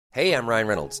Hey, I'm Ryan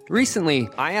Reynolds. Recently,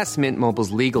 I asked Mint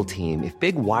Mobile's legal team if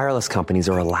big wireless companies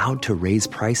are allowed to raise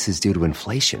prices due to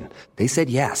inflation. They said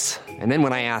yes. And then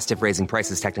when I asked if raising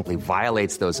prices technically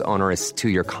violates those onerous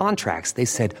two-year contracts, they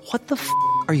said, "What the f***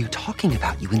 are you talking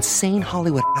about, you insane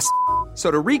Hollywood ass?" So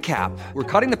to recap, we're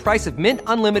cutting the price of Mint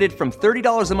Unlimited from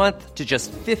 $30 a month to just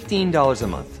 $15 a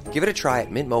month. Give it a try at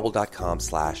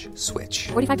mintmobile.com/switch.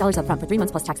 $45 up front for 3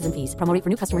 months plus taxes and fees. Promo rate for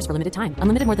new customers for limited time.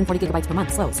 Unlimited more than 40 gigabytes per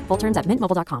month. Slows full terms at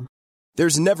mintmobile.com.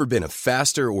 There's never been a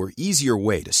faster or easier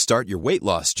way to start your weight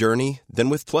loss journey than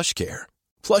with PlushCare.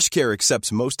 PlushCare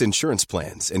accepts most insurance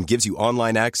plans and gives you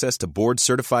online access to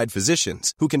board-certified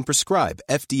physicians who can prescribe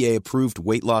FDA-approved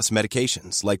weight loss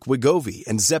medications like Wegovy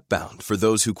and Zepbound for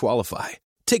those who qualify.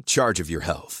 Take charge of your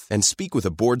health and speak with a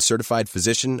board-certified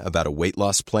physician about a weight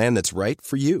loss plan that's right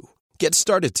for you. Get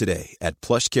started today at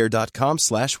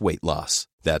plushcare.com/weight loss.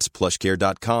 That's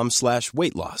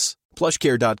plushcare.com/weight loss.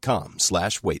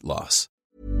 plushcare.com/weight loss.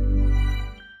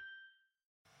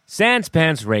 Sans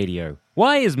Pants Radio.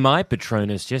 Why is my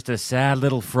Patronus just a sad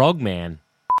little frog man?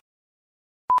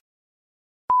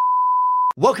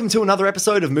 Welcome to another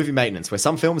episode of Movie Maintenance, where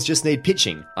some films just need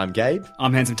pitching. I'm Gabe.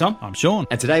 I'm Handsome Tom. I'm Sean.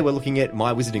 And today we're looking at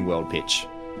My Wizarding World pitch.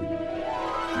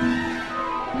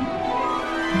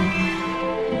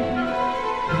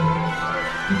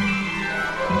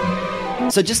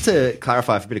 So just to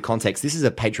clarify for a bit of context, this is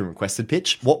a Patreon-requested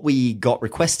pitch. What we got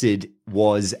requested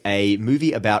was a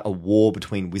movie about a war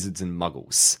between wizards and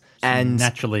muggles. And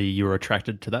naturally, you were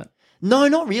attracted to that? No,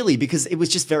 not really, because it was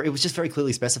just very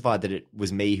clearly specified that it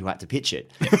was me who had to pitch it.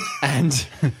 And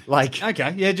like,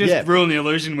 okay, yeah, ruin the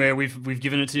illusion where we've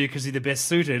given it to you because you're the best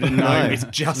suited, and no, it's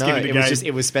just given to Gabe.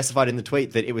 It was specified in the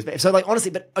tweet that it was. So like,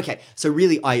 honestly, but okay. So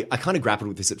really, I kind of grappled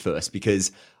with this at first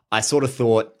because I sort of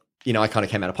thought, you know, I kind of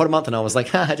came out of Potter Month and I was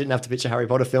like, I didn't have to pitch a Harry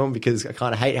Potter film because I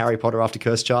kind of hate Harry Potter after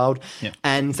Cursed Child. Yeah.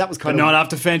 And that was kind but of... not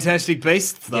after Fantastic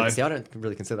Beasts, though. Yeah, see, I don't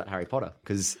really consider that Harry Potter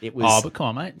because it was... Oh, but come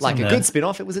on, mate. It's like a good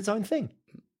spin-off. It was its own thing.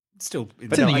 Still...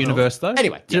 It's in the universe, though.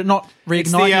 Anyway. Did it not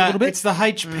reignite you a little bit? It's the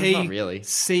HP not really.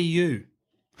 CU.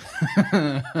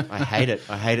 I hate it.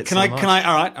 I hate it so much.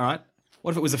 All right. What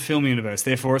if it was a film universe?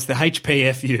 Therefore, it's the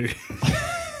HPFU.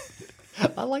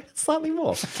 I like it slightly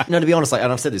more. No, to be honest,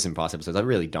 and I've said this in past episodes, I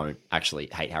really don't actually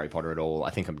hate Harry Potter at all.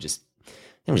 I think I'm just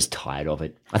tired of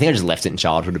it. I think I just left it in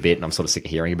childhood a bit and I'm sort of sick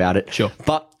of hearing about it. Sure.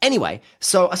 But anyway,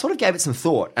 so I sort of gave it some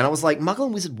thought and I was like, Muggle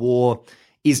and Wizard War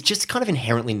is just kind of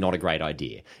inherently not a great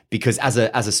idea because as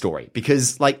a story,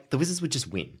 because like the wizards would just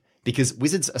win because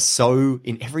wizards are so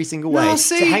in every single way. No,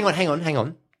 see. So hang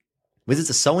on. Wizards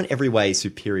are so in every way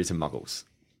superior to Muggles.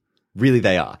 Really,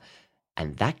 they are.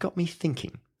 And that got me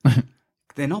thinking.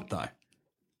 They're not, though.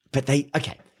 But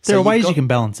okay. There are ways you can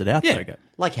balance it out, though.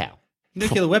 Like how?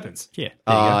 Nuclear weapons. Yeah.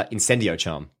 Incendio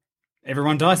charm.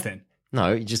 Everyone dies then.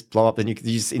 No, you just blow up you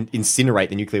just incinerate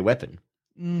the nuclear weapon.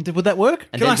 Would that work?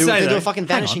 And then do a fucking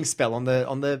vanishing spell on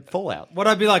the fallout. What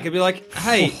I'd be like,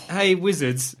 hey,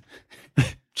 wizards,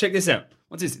 check this out.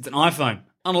 What's this? It's an iPhone.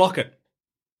 Unlock it.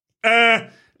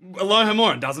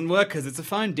 Alohomora. It doesn't work because it's a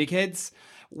phone, dickheads.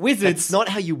 Wizards. That's not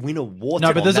how you win a war.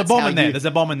 No, but there's a bomb in there. There's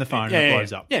a bomb in the phone and it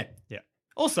blows up. Yeah.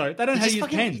 Also, they don't know how to use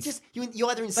pens. You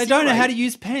either incinerate. They don't know how to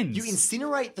use pens. You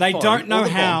incinerate the They phone don't know or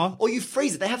the how. bomb, or you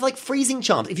freeze it. They have like freezing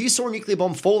charms. If you saw a nuclear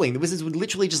bomb falling, the wizards would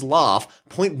literally just laugh,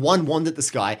 point one wand at the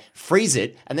sky, freeze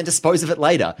it, and then dispose of it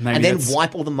later. And then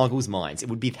wipe all the muggles' minds. It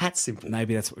would be that simple.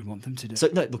 Maybe that's what we want them to do. So,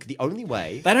 no, look, the only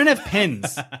way... They don't have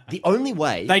pens. The only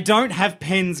way... They don't have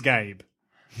pens, Gabe.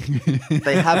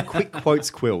 They have quick quotes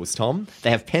quills, Tom. They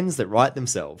have pens that write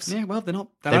themselves. Yeah, well, they're not...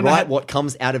 They write what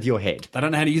comes out of your head. They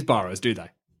don't know how to use biros, do they?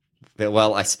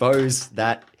 Well, I suppose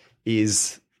that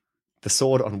is the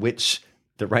sword on which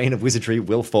the reign of wizardry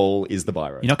will fall is the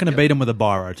biro. You're not going to beat them with a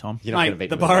biro, Tom. You're not going to beat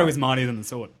the them with biro is mightier than the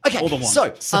sword. Okay, or the wand.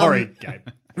 so... Sorry, Gabe.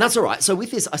 That's all right. So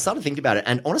with this, I started thinking about it.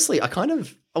 And honestly, I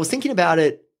was thinking about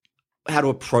it, how to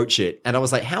approach it. And I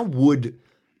was like, how would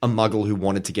a muggle who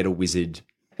wanted to get a wizard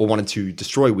or wanted to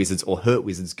destroy wizards or hurt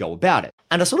wizards go about it?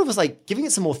 And I sort of was like giving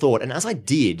it some more thought. And as I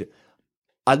did...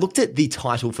 I looked at the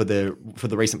title for the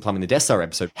recent Plumbing the Death Star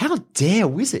episode. How dare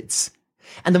wizards?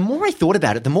 And the more I thought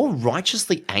about it, the more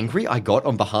righteously angry I got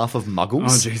on behalf of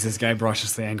muggles. Oh, Jesus, Gabe,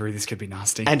 righteously angry. This could be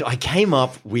nasty. And I came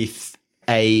up with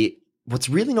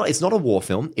it's not a war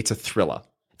film, it's a thriller.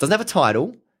 It doesn't have a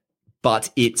title,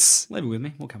 but it's... Leave it with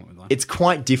me, we'll come up with one. It's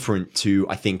quite different to,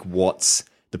 I think, what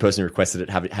the person who requested it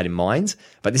had in mind.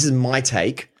 But this is my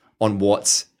take on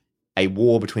what a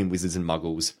war between wizards and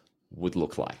muggles would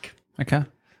look like. Okay.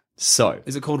 So...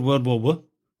 Is it called World War War?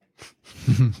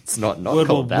 It's not World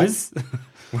called War that. Whiz?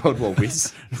 World War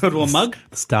Whiz. World War Mug?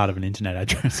 The start of an internet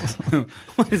address.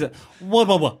 What is it? World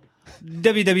War War.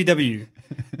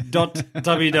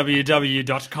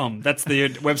 www.www.com. That's the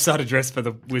website address for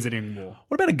the Wizarding War.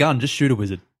 What about a gun? Just shoot a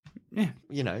wizard.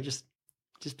 You know, just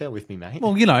bear with me, mate.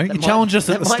 Well, you know, you challenged us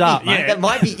at the start, mate. That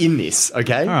might be in this,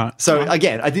 okay? All right. So,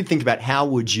 again, I did think about how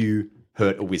would you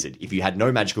hurt a wizard if you had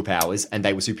no magical powers and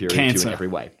they were superior to you Cancer. in every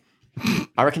way.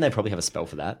 I reckon they probably have a spell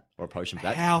for that or a potion for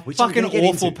that. How which I'm fucking gonna get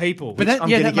awful into. people. Which that- I'm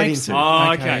yeah, gonna that get makes into. sense.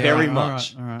 Oh, okay. Very all right,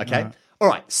 much. all right, Okay? all right. All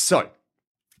right.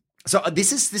 So this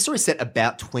story is set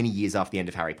about 20 years after the end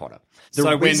of Harry Potter. The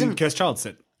So reason- when Cursed Child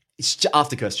said, It's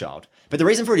after Cursed Child. But the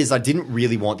reason for it is I didn't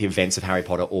really want the events of Harry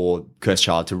Potter or Cursed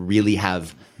Child to really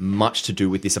have much to do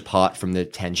with this apart from the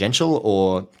tangential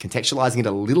or contextualizing it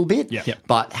a little bit. Yeah.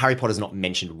 But Harry Potter's not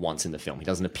mentioned once in the film. He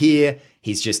doesn't appear.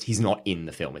 He's not in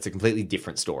the film. It's a completely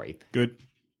different story. good.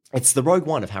 It's the Rogue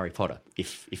One of Harry Potter,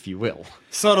 if you will.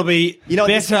 So it'll be You know,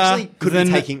 this better actually could than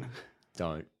be taking...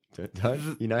 Don't.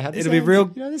 You know how this It'll be ends?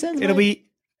 real. You know how this ends, It'll mate? be.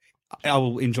 I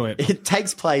will enjoy it. It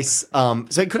takes place, so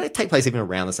it could take place even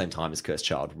around the same time as Cursed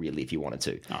Child, really, if you wanted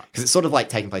to. Because it's sort of like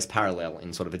taking place parallel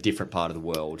in sort of a different part of the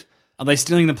world. Are they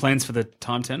stealing the plans for the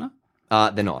Time Turner?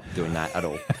 They're not doing that at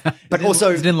all. But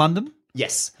also, Is it in London?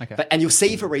 yes. Okay. And you'll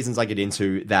see for reasons I get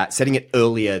into that setting it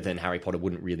earlier than Harry Potter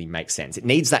wouldn't really make sense. It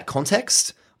needs that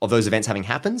context of those events having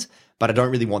happened, but I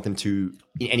don't really want them to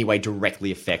in any way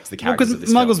directly affect the characters Because of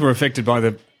this Muggles film. were affected by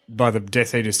the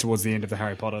Death Eaters towards the end of the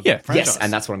Harry Potter franchise. Yes,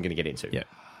 and that's what I'm going to get into. Yeah.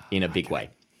 In a big way.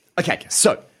 Okay,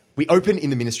 so we open in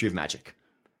the Ministry of Magic.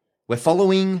 We're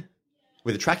following,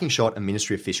 with a tracking shot, a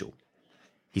Ministry official.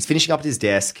 He's finishing up at his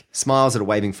desk, smiles at a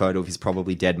waving photo of his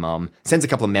probably dead mum, sends a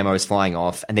couple of memos flying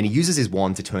off, and then he uses his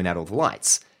wand to turn out all the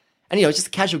lights. And, you know, just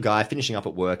a casual guy finishing up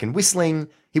at work and whistling.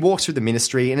 He walks through the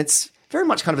Ministry, and it's very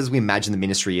much kind of as we imagine the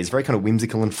Ministry is, very kind of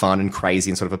whimsical and fun and crazy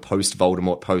in sort of a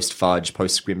post-Voldemort, post-Fudge,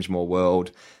 post-Scrimgeour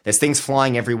world. There's things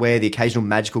flying everywhere, the occasional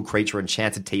magical creature,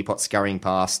 enchanted teapot scurrying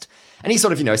past. And he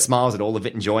sort of, you know, smiles at all of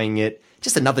it, enjoying it.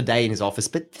 Just another day in his office,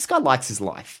 but this guy likes his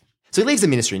life. So he leaves the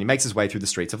Ministry and he makes his way through the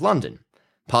streets of London,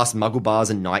 past Muggle bars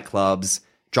and nightclubs,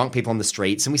 drunk people on the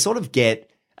streets, and we sort of get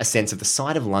a sense of the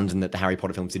side of London that the Harry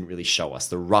Potter films didn't really show us,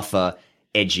 the rougher,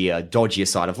 edgier, dodgier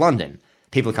side of London.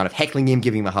 People are kind of heckling him,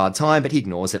 giving him a hard time, but he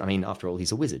ignores it. I mean, after all,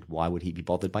 he's a wizard. Why would he be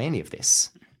bothered by any of this?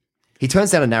 He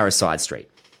turns down a narrow side street,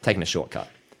 taking a shortcut.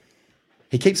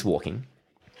 He keeps walking,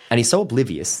 and he's so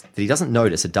oblivious that he doesn't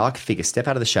notice a dark figure step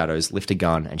out of the shadows, lift a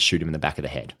gun, and shoot him in the back of the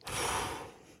head.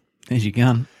 There's your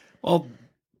gun. Well,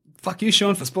 fuck you,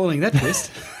 Sean, for spoiling that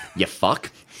twist. You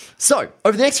fuck. So,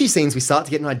 over the next few scenes, we start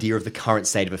to get an idea of the current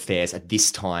state of affairs at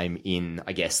this time in,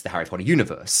 I guess, the Harry Potter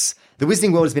universe. The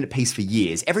Wizarding World has been at peace for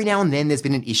years. Every now and then there's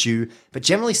been an issue, but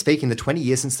generally speaking, the 20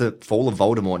 years since the fall of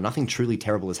Voldemort, nothing truly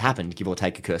terrible has happened, give or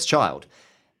take a cursed child.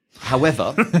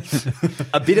 However,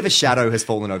 a bit of a shadow has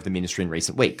fallen over the Ministry in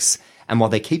recent weeks, and while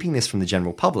they're keeping this from the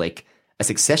general public, a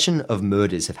succession of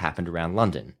murders have happened around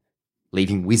London,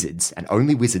 leaving wizards, and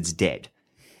only wizards, dead.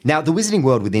 Now, the Wizarding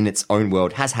World within its own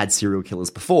world has had serial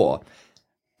killers before,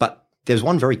 but there's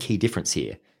one very key difference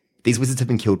here. These wizards have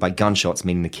been killed by gunshots,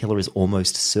 meaning the killer is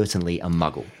almost certainly a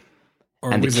muggle.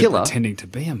 Or And a the wizard killer- pretending to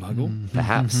be a muggle.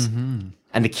 Perhaps. And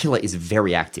the killer is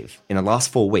very active. In the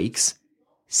last 4 weeks,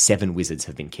 7 wizards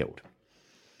have been killed.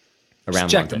 Around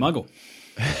It's Jack the London. Muggle.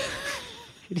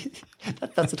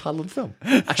 That's the title of the film.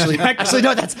 Actually,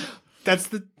 no,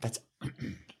 that's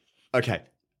okay.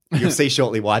 You'll see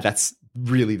shortly why that's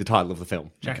really the title of the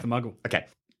film. Jack the Muggle. Okay.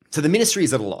 So the Ministry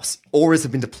is at a loss. Auras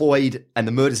have been deployed and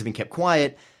the murders have been kept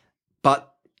quiet.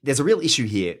 But there's a real issue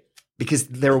here because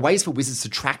there are ways for wizards to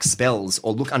track spells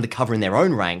or look undercover in their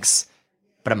own ranks.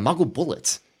 But a Muggle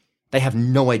bullet, they have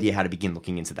no idea how to begin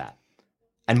looking into that.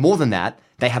 And more than that,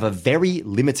 they have a very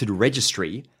limited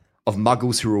registry of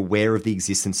Muggles who are aware of the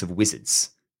existence of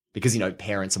wizards. Because, you know,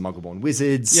 parents are Muggle-born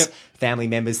wizards, Yep. family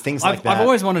members, things like that. I've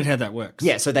always wondered how that works.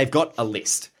 Yeah, so they've got a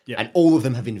list, Yeah. and all of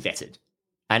them have been vetted.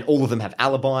 And all of them have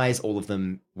alibis, all of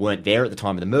them weren't there at the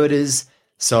time of the murders.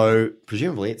 So,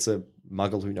 presumably, it's a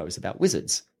Muggle who knows about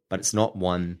wizards, but it's not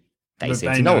one they But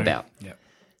seem they to know about. Yeah.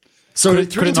 So,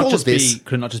 Could through it into not all just of this, be?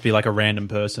 Could it not just be like a random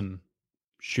person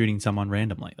shooting someone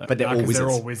randomly? Though? but they're No, all 'cause wizards.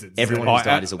 they're all wizards. Everyone So- who's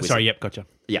died is a wizard. Sorry, yep, gotcha.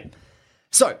 Yeah.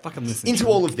 So, I'm listening, into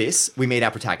Sean. all of this, we meet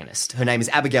our protagonist. Her name is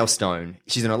Abigail Stone.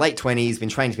 She's in her late 20s, been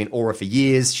trained to be an aura for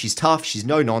years. She's tough, she's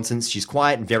no nonsense, she's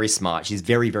quiet and very smart. She's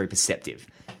very, very perceptive.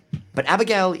 But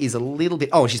Abigail is a little bit...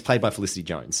 Oh, she's played by Felicity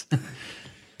Jones.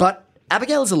 But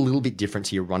Abigail is a little bit different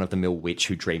to your run-of-the-mill witch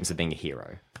who dreams of being a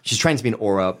hero. She's trained to be an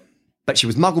aura, but she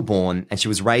was Muggle-born and she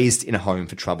was raised in a home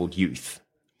for troubled youth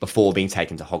before being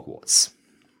taken to Hogwarts.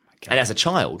 And as a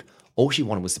child, all she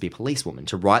wanted was to be a policewoman,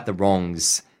 to right the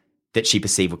wrongs that she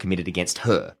perceived were committed against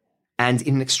her. And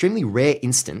in an extremely rare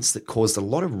instance that caused a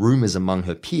lot of rumours among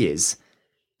her peers,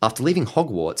 after leaving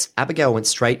Hogwarts, Abigail went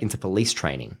straight into police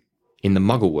training in the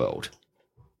Muggle world.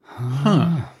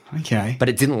 Okay. But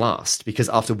it didn't last, because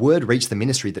after word reached the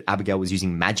Ministry that Abigail was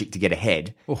using magic to get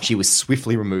ahead, she was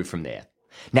swiftly removed from there.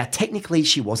 Now, technically,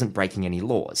 she wasn't breaking any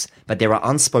laws, but there are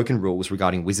unspoken rules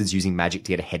regarding wizards using magic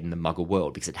to get ahead in the Muggle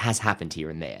world, because it has happened here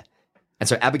and there. And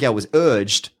so Abigail was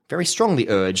urged, very strongly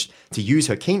urged, to use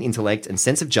her keen intellect and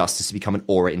sense of justice to become an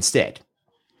Auror instead.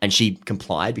 And she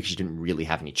complied because she didn't really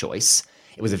have any choice.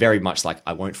 It was a very much like,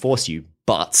 I won't force you,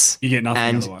 but... You get nothing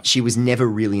And otherwise. she was never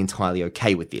really entirely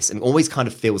okay with this. And always kind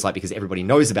of feels like, because everybody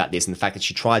knows about this and the fact that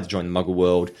she tried to join the Muggle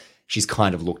world, she's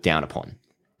kind of looked down upon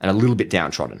and a little bit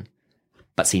downtrodden.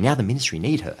 But see, now the Ministry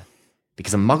need her,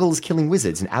 because a Muggle is killing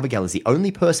wizards and Abigail is the only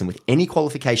person with any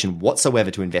qualification whatsoever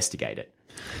to investigate it.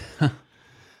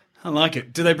 I like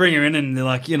it. Do they bring her in and they're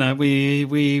like,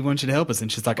 we want you to help us?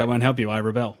 And she's like, I won't help you. I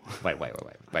rebel. Wait.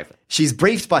 She's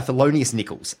briefed by Thelonious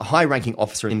Nichols, a high-ranking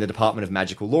officer in the Department of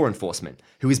Magical Law Enforcement,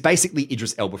 who is basically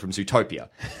Idris Elba from Zootopia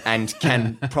and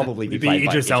can probably be played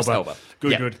by Idris Elba.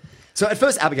 Good. So at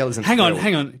first, Abigail isn't Hang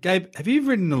thrilled. on. Gabe, have you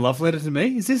written a love letter to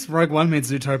me? Is this Rogue One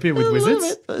meets Zootopia with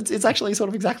wizards? It's actually sort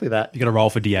of exactly that. You got a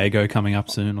role for Diego coming up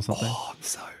soon or something.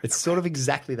 It's sort of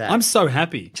exactly that. I'm so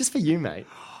happy. Just for you, mate.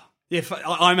 Yeah,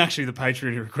 I'm actually the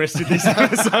patron who requested this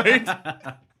episode.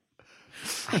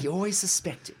 I always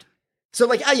suspected.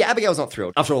 So, Abigail's not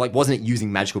thrilled. After all, wasn't it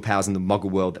using magical powers in the Muggle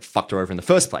world that fucked her over in the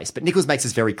first place? But Nichols makes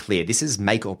this very clear. This is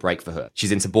make or break for her.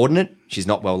 She's insubordinate. She's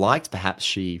not well liked. Perhaps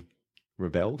she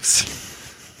rebels.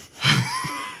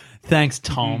 Thanks,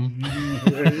 Tom.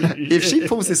 If she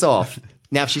pulls this off,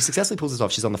 if she successfully pulls this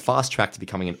off, she's on the fast track to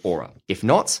becoming an Auror. If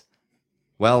not,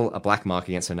 well, a black mark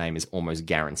against her name is almost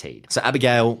guaranteed. So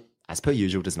Abigail, as per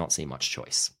usual, does not see much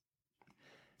choice.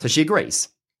 So she agrees,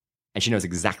 and she knows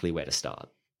exactly where to start.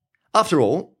 After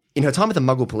all, in her time with the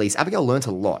Muggle police, Abigail learnt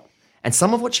a lot, and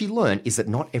some of what she learned is that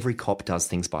not every cop does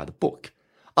things by the book.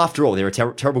 After all, there are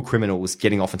terrible criminals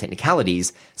getting off on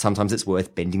technicalities. Sometimes it's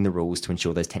worth bending the rules to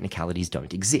ensure those technicalities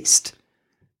don't exist.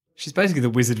 She's basically the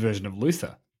wizard version of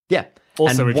Luther. Yeah.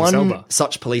 Also and Idris one Elba.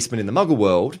 such policeman in the Muggle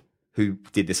world, who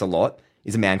did this a lot,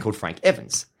 is a man called Frank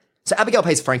Evans. So Abigail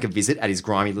pays Frank a visit at his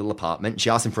grimy little apartment. She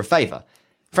asks him for a favour.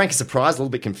 Frank is surprised, a little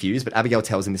bit confused, but Abigail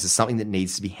tells him this is something that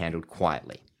needs to be handled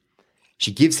quietly.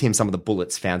 She gives him some of the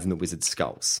bullets found in the wizard's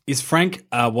skulls. Is Frank,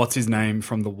 what's his name,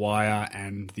 from The Wire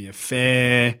and The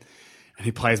Affair, and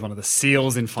he plays one of the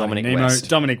seals in Finding Dominic Nemo? West.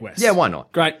 Dominic West. Yeah, why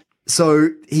not? Great. So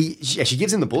she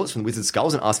gives him the bullets from the wizard's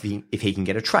skulls and asks if he can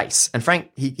get a trace. And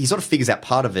Frank, he sort of figures out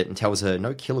part of it and tells her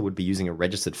no killer would be using a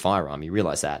registered firearm. You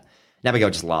realise that. And Abigail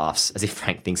just laughs, as if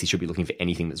Frank thinks he should be looking for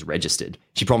anything that's registered.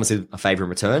 She promises a favour in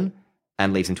return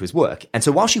and leaves him to his work. And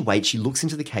so while she waits, she looks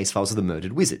into the case files of the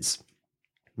murdered wizards.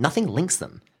 Nothing links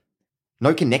them.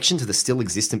 No connection to the still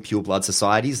existent pureblood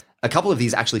societies. A couple of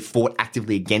these actually fought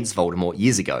actively against Voldemort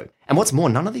years ago. And what's more,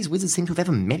 none of these wizards seem to have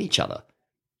ever met each other.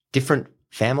 Different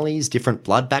families, different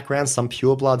blood backgrounds, some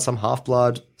pureblood, some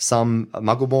half-blood, some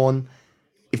Muggle-born.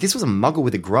 If this was a Muggle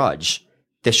with a grudge,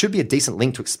 there should be a decent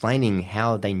link to explaining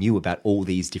how they knew about all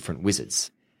these different wizards.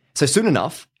 So soon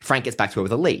enough, Frank gets back to her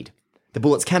with a lead. The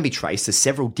bullets can be traced to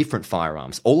several different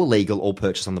firearms, all illegal, all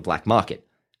purchased on the black market.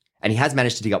 And he has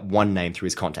managed to dig up one name through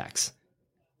his contacts.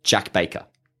 Jack Baker.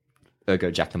 Ergo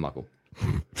Jack the Muggle.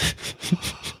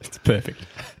 It's perfect.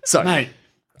 So, Mate.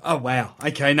 Oh, wow.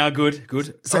 Okay, no, good.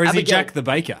 So Or is he Abigail- Jack the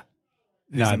Baker?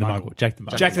 No, the Muggle. Jack the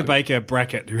Muggle. Jack the Baker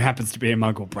bracket, who happens to be a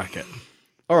Muggle bracket.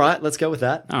 all right, let's go with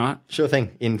that. All right. Sure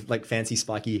thing. In fancy,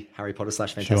 spiky Harry Potter /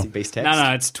 Fantastic Sure. Beasts text.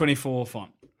 No, it's 24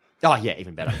 font. Oh, yeah,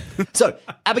 even better. So,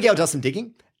 Abigail does some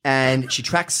digging, and she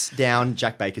tracks down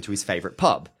Jack Baker to his favourite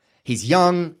pub. He's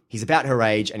young, he's about her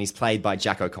age, and he's played by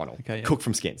Jack O'Connell, Okay, yeah. cook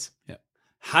from Skins.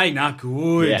 Hey, not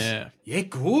good. Yeah. Yeah,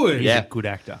 good. Yeah. He's a good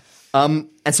actor. And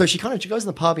so she goes in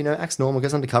the pub, acts normal,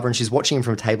 goes undercover, and she's watching him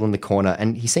from a table in the corner,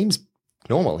 and he seems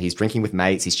normal. He's drinking with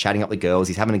mates, he's chatting up the girls,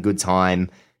 he's having a good time.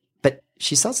 But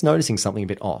she starts noticing something a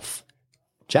bit off.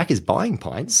 Jack is buying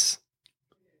pints,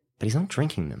 but he's not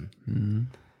drinking them.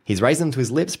 He's raising them to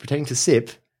his lips, pretending to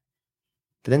sip,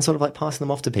 but then sort of passing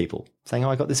them off to people, saying, oh,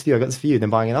 I got this for you, then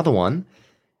buying another one.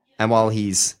 And while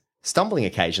he's stumbling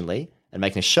occasionally and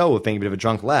making a show of being a bit of a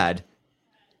drunk lad,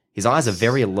 his eyes are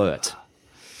very alert.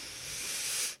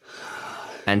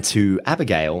 And to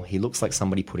Abigail, he looks like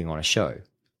somebody putting on a show.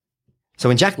 So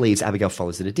when Jack leaves, Abigail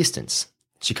follows at a distance.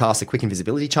 She casts a quick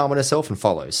invisibility charm on herself and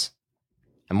follows.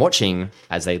 And watching,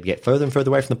 as they get further and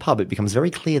further away from the pub, it becomes very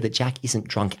clear that Jack isn't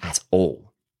drunk at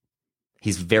all.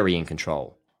 He's very in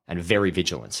control and very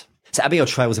vigilant. So Abigail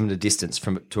trails him at a distance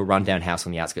to a rundown house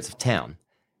on the outskirts of town.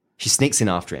 She sneaks in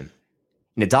after him.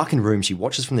 In a darkened room, she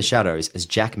watches from the shadows as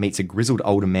Jack meets a grizzled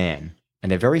older man,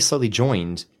 and they're very slowly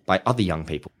joined by other young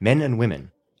people, men and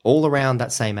women, all around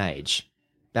that same age,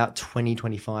 about 20,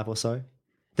 25 or so.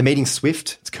 The meeting's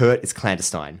swift, it's curt, it's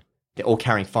clandestine. They're all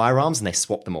carrying firearms and they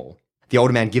swap them all. The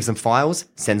older man gives them files,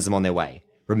 sends them on their way.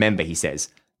 Remember, he says,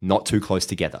 not too close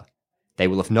together. They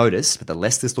will have noticed, but the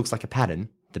less this looks like a pattern,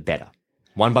 the better.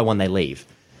 One by one they leave.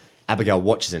 Abigail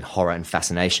watches in horror and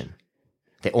fascination.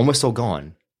 They're almost all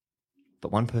gone,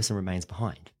 but one person remains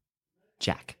behind.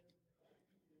 Jack.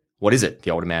 What is it?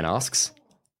 The older man asks.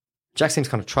 Jack seems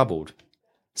kind of troubled.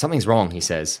 Something's wrong, he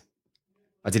says.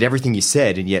 I did everything you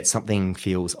said, and yet something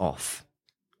feels off.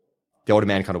 The older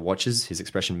man kind of watches, his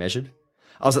expression measured.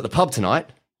 I was at the pub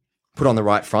tonight, put on the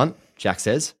right front, Jack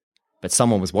says, but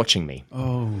someone was watching me.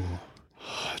 Oh,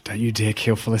 don't you dare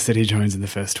kill Felicity Jones in the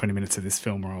first 20 minutes of this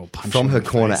film or I'll punch From you her in the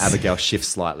corner, face. Abigail shifts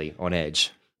slightly, on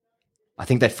edge. I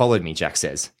think they followed me, Jack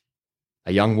says.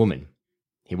 A young woman.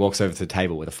 He walks over to the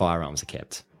table where the firearms are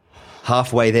kept.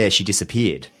 Halfway there, she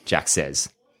disappeared, Jack says,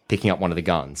 picking up one of the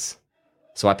guns.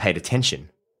 So I paid attention.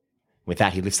 With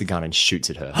that, he lifts the gun and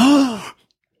shoots at her.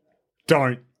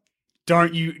 Don't.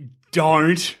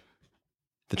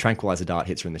 The tranquilizer dart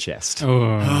hits her in the chest.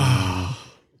 Oh.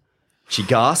 She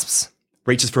gasps,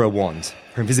 reaches for her wand.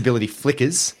 Her invisibility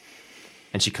flickers,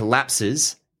 and she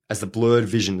collapses as the blurred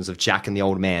visions of Jack and the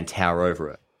old man tower over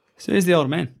her. So who's the older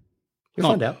man? You'll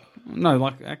find out. No,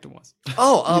 like actor-wise.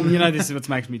 Oh, You know this is what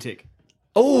makes me tick.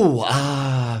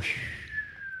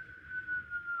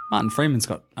 Martin Freeman's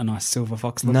got a nice silver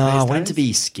fox look. No, I these want him days. to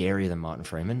be scarier than Martin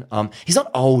Freeman. He's not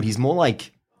old. He's more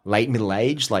like late middle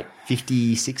age, like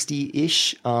 50,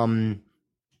 60-ish.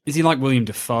 Is he like William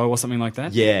Dafoe or something like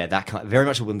that? Yeah, that kind. Very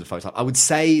much a Willem Dafoe type. I would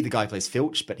say the guy who plays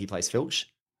Filch, but he plays Filch.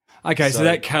 Okay, so So-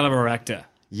 that caliber of actor.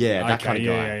 Yeah, that kind of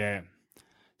guy. Yeah.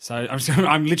 So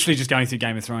I'm literally just going through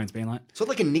Game of Thrones, being like, Sort of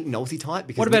like a Nick Nolte type.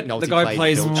 Because What about Nick Nolte the guy played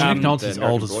plays, Filch Nick in Nolte's the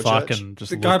old American as fuck Broadchurch. and just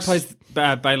the guy looks... plays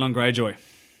Balon Greyjoy.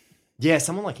 Yeah,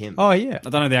 someone like him. Oh, yeah. I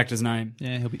don't know the actor's name.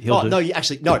 Yeah, he'll Oh, do. no, you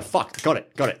actually... No, fuck. Got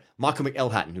it. Michael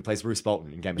McElhatton, who plays Bruce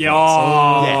Bolton in Game of Yeah.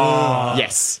 Thrones. Yeah.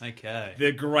 Yes. Okay.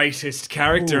 The greatest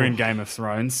character in Game of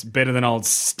Thrones. Better than old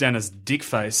Stannis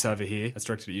Dickface over here. That's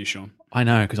directed at you, Sean. I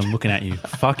know, because I'm looking at you.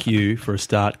 Fuck you for a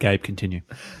start. Gabe, continue.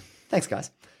 Thanks, guys.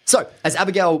 So, as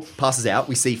Abigail passes out,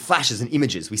 we see flashes and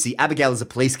images. We see Abigail as a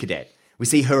police cadet. We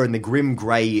see her in the grim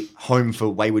grey home for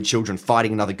wayward children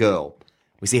fighting another girl.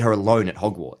 We see her alone at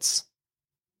Hogwarts.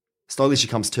 Slowly she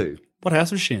comes to. What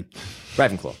house was she in?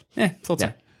 Ravenclaw. Yeah, thought so.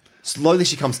 Yeah. Slowly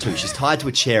she comes to. She's tied to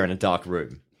a chair in a dark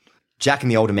room. Jack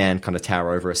and the older man kind of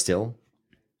tower over her still.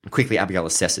 And quickly Abigail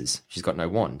assesses. She's got no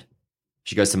wand.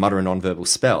 She goes to mutter a non-verbal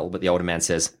spell, but the older man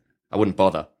says, I wouldn't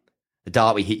bother. The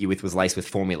dart we hit you with was laced with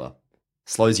formula.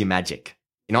 Slows your magic.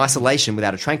 In isolation,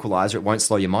 without a tranquilizer, it won't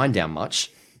slow your mind down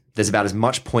much. There's about as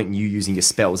much point in you using your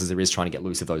spells as there is trying to get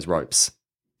loose of those ropes.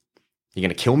 You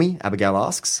going to kill me? Abigail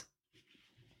asks.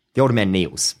 The older man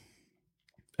kneels.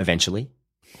 Eventually.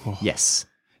 Yes.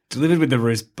 Delivered with the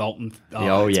Bruce Bolton.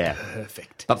 Oh, it's yeah.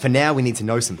 Perfect. But for now, we need to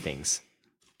know some things.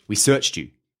 We searched you.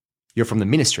 You're from the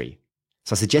ministry.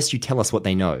 So I suggest you tell us what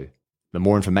they know. The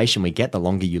more information we get, the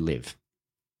longer you live.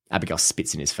 Abigail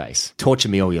spits in his face. Torture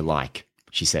me all you like,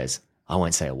 she says. I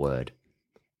won't say a word.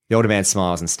 The older man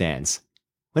smiles and stands.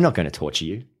 We're not going to torture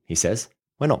you, he says.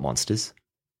 We're not monsters.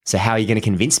 So how are you going to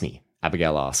convince me?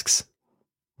 Abigail asks.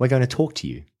 We're going to talk to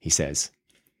you, he says,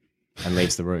 and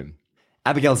leaves the room.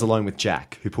 Abigail's alone with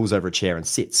Jack, who pulls over a chair and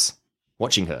sits,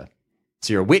 watching her.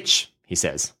 So you're a witch, he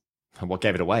says. And what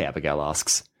gave it away? Abigail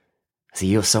asks. So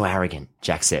you're so arrogant,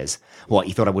 Jack says. What,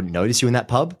 you thought I wouldn't notice you in that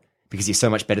pub? Because you're so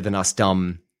much better than us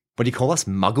dumb, what do you call us,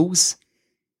 muggles?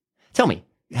 Tell me,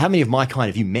 how many of my kind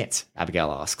have you met? Abigail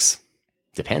asks.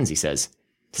 Depends, he says.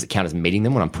 Does it count as meeting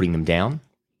them when I'm putting them down?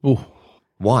 Ooh.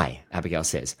 Why? Abigail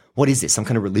says. What is this, some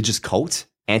kind of religious cult?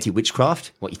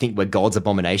 Anti-witchcraft? What, you think we're God's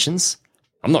abominations?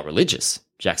 I'm not religious,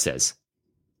 Jack says.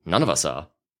 None of us are.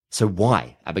 So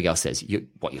why? Abigail says. You're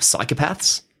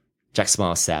psychopaths? Jack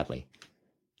smiles sadly.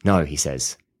 No, he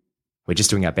says. We're just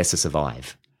doing our best to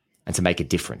survive and to make a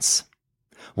difference.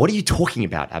 What are you talking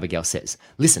about? Abigail says.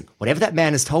 Listen, whatever that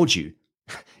man has told you,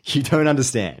 you don't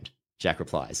understand, Jack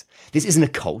replies. This isn't a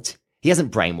cult. He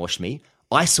hasn't brainwashed me.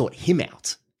 I sought him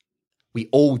out. We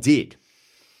all did.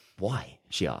 Why?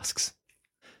 She asks.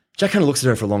 Jack kind of looks at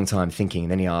her for a long time thinking,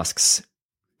 and then he asks,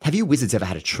 have you wizards ever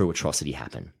had a true atrocity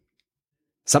happen?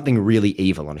 Something really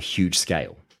evil on a huge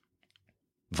scale.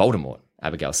 Voldemort,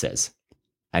 Abigail says.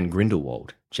 And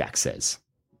Grindelwald, Jack says.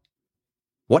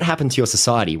 What happened to your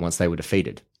society once they were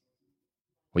defeated?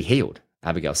 We healed,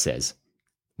 Abigail says.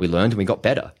 We learned and we got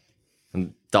better.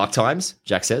 And Dark times,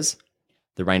 Jack says.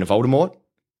 The reign of Voldemort?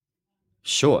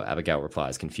 Sure, Abigail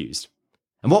replies, confused.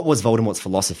 And what was Voldemort's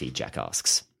philosophy, Jack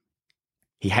asks.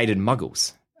 He hated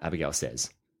muggles, Abigail says.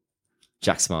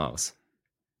 Jack smiles.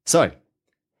 So,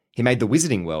 he made the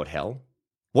wizarding world hell.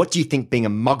 What do you think being a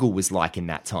muggle was like in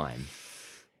that time?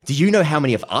 Do you know how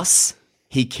many of us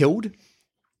he killed?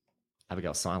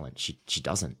 Abigail's silent. She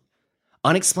doesn't.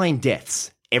 Unexplained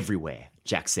deaths everywhere,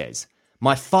 Jack says.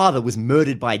 My father was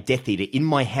murdered by a Death Eater in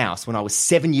my house when I was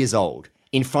 7 years old,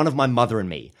 in front of my mother and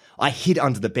me. I hid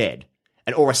under the bed,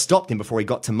 and Aura stopped him before he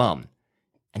got to Mum.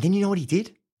 And then you know what he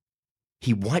did?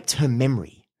 He wiped her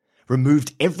memory,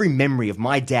 removed every memory of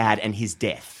my dad and his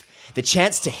death. The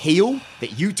chance to heal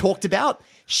that you talked about,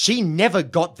 she never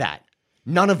got that.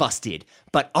 None of us did,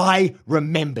 but I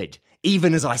remembered.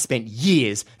 Even as I spent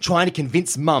years trying to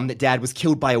convince Mum that Dad was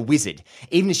killed by a wizard.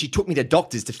 Even as she took me to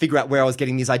doctors to figure out where I was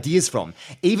getting these ideas from.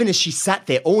 Even as she sat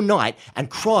there all night and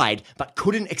cried but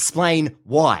couldn't explain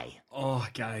why. Oh,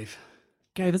 Gabe.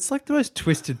 Gabe, it's like the most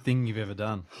twisted thing you've ever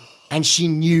done. And she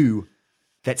knew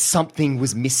that something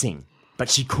was missing, but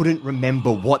she couldn't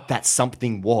remember what that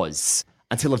something was.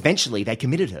 Until eventually they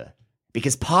committed her.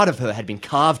 Because part of her had been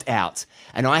carved out,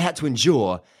 and I had to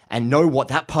endure and know what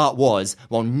that part was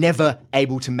while never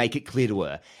able to make it clear to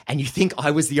her. And you think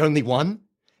I was the only one?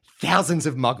 Thousands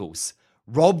of muggles,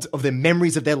 robbed of the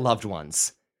memories of their loved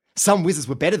ones. Some wizards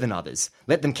were better than others,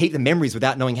 let them keep the memories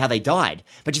without knowing how they died.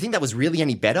 But do you think that was really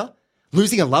any better?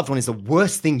 Losing a loved one is the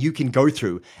worst thing you can go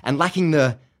through, and lacking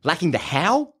the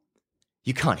how?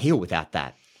 You can't heal without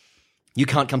that. You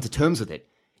can't come to terms with it.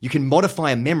 You can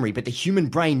modify a memory, but the human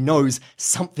brain knows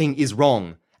something is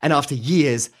wrong. And after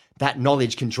years, that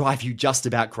knowledge can drive you just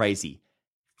about crazy.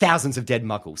 Thousands of dead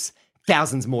muggles.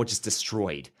 Thousands more just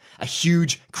destroyed. A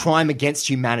huge crime against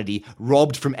humanity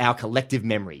robbed from our collective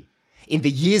memory. In the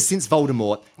years since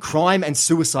Voldemort, crime and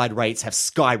suicide rates have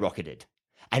skyrocketed.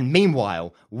 And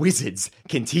meanwhile, wizards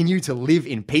continue to live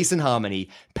in peace and harmony,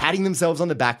 patting themselves on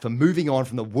the back for moving on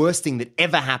from the worst thing that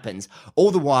ever happens,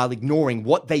 all the while ignoring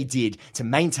what they did to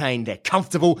maintain their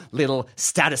comfortable little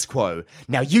status quo.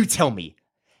 Now you tell me,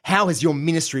 how has your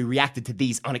ministry reacted to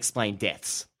these unexplained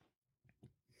deaths?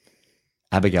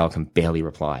 Abigail can barely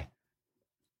reply.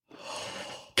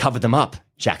 Cover them up,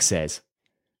 Jack says,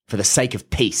 for the sake of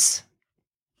peace.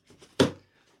 Do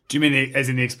you mean as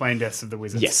in the explained deaths of the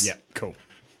wizards? Yes. Yeah, cool.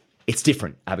 It's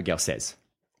different, Abigail says.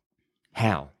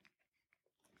 How?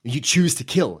 You choose to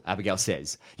kill, Abigail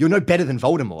says. You're no better than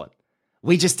Voldemort.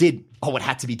 We just did what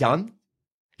had to be done.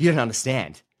 You don't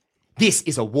understand. This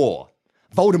is a war.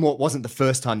 Voldemort wasn't the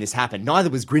first time this happened. Neither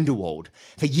was Grindelwald.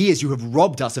 For years you have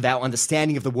robbed us of our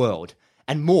understanding of the world.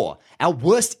 And more, our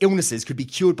worst illnesses could be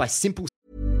cured by simple...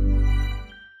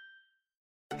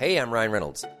 Hey, I'm Ryan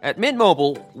Reynolds. At Mint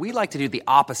Mobile, we like to do the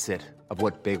opposite of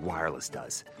what Big Wireless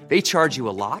does. They charge you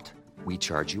a lot, we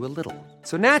charge you a little.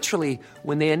 So naturally,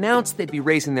 when they announced they'd be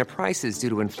raising their prices due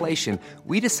to inflation,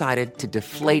 we decided to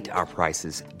deflate our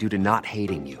prices due to not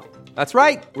hating you. That's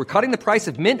right. We're cutting the price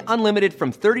of Mint Unlimited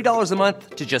from $30 a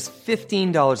month to just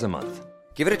 $15 a month.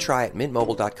 Give it a try at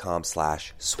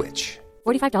mintmobile.com/switch.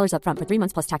 $45 upfront for 3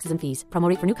 months plus taxes and fees. Promo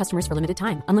rate for new customers for limited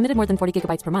time. Unlimited more than 40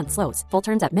 gigabytes per month slows. Full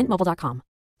terms at mintmobile.com.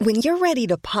 When you're ready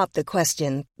to pop the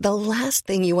question, the last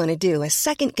thing you want to do is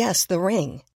second-guess the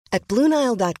ring. At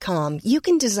BlueNile.com, you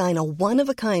can design a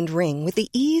one-of-a-kind ring with the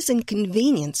ease and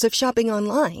convenience of shopping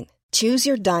online. Choose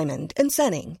your diamond and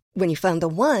setting. When you find the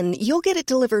one, you'll get it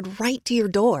delivered right to your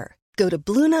door. Go to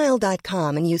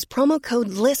BlueNile.com and use promo code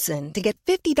LISTEN to get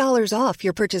 $50 off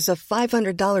your purchase of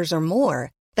 $500 or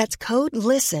more. That's code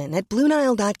LISTEN at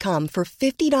BlueNile.com for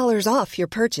 $50 off your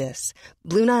purchase.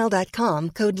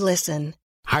 BlueNile.com, code LISTEN.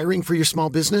 Hiring for your small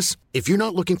business? If you're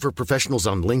not looking for professionals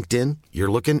on LinkedIn,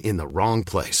 you're looking in the wrong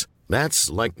place.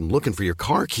 That's like looking for your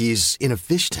car keys in a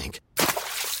fish tank.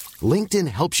 LinkedIn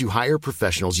helps you hire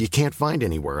professionals you can't find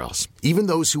anywhere else, even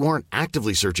those who aren't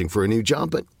actively searching for a new job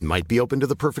but might be open to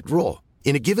the perfect role.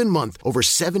 In a given month, over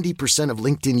 70% of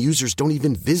LinkedIn users don't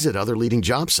even visit other leading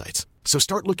job sites. So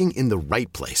start looking in the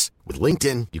right place. With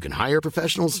LinkedIn, you can hire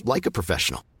professionals like a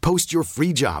professional. Post your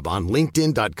free job on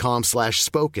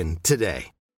linkedin.com/spoken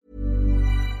today.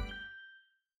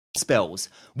 Spells,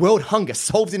 world hunger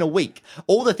solved in a week.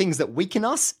 All the things that weaken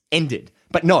us ended.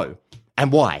 But no.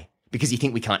 And why? Because you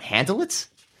think we can't handle it?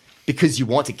 Because you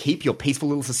want to keep your peaceful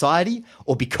little society?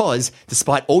 Or because,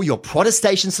 despite all your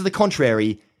protestations to the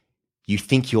contrary, you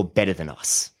think you're better than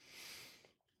us?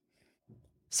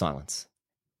 Silence.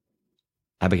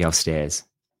 Abigail stares.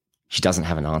 She doesn't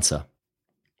have an answer.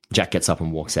 Jack gets up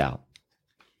and walks out,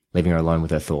 leaving her alone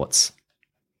with her thoughts.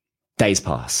 Days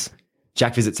pass.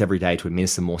 Jack visits every day to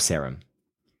administer more serum.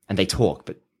 and they talk,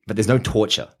 but there's no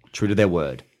torture, true to their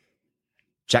word.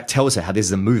 Jack tells her how this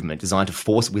is a movement designed to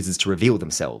force wizards to reveal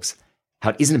themselves, how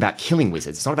it isn't about killing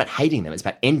wizards, it's not about hating them, it's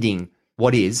about ending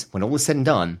what is, when all is said and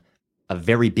done, a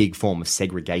very big form of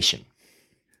segregation.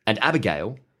 And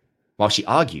Abigail, while she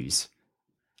argues,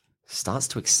 starts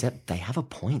to accept they have a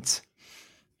point.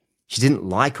 She didn't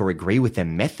like or agree with their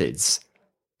methods,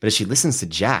 but as she listens to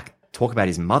Jack talk about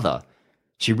his mother,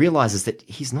 she realizes that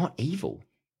he's not evil.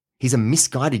 He's a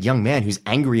misguided young man who's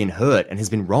angry and hurt and has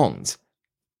been wronged.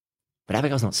 But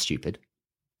Abigail's not stupid.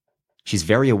 She's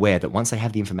very aware that once they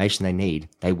have the information they need,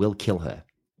 they will kill her.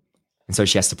 And so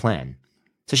she has to plan.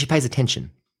 So she pays attention.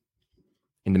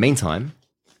 In the meantime,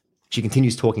 she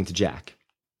continues talking to Jack.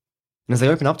 And as they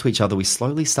open up to each other, we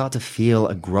slowly start to feel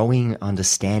a growing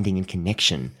understanding and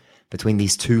connection between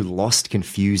these two lost,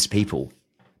 confused people.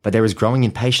 But there is growing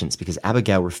impatience because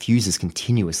Abigail refuses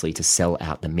continuously to sell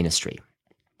out the ministry.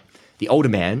 The older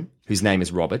man, whose name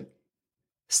is Robert,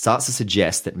 starts to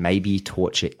suggest that maybe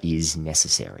torture is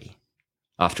necessary.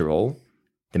 After all,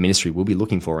 the ministry will be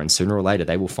looking for her, and sooner or later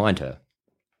they will find her.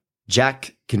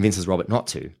 Jack convinces Robert not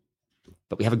to,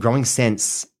 but we have a growing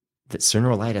sense that sooner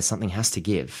or later something has to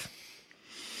give.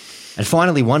 And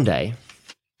finally, one day,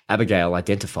 Abigail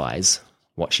identifies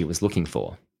what she was looking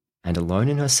for, and alone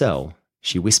in her cell,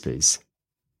 she whispers,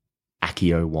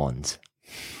 Accio wand.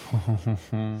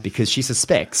 Because she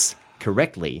suspects,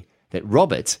 correctly, that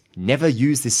Robert never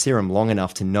used this serum long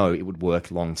enough to know it would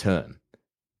work long term.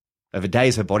 Over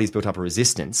days, her body's built up a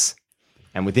resistance,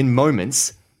 and within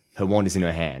moments, her wand is in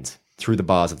her hand, through the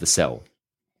bars of the cell.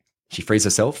 She frees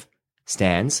herself,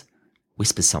 stands,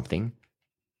 whispers something,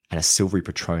 and a silvery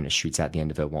Patronus shoots out the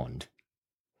end of her wand.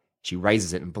 She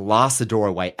raises it and blasts the door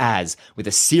away as, with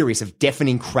a series of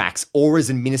deafening cracks, auras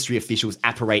and ministry officials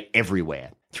apparate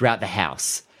everywhere, throughout the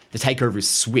house. The takeover is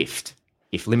swift,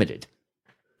 if limited.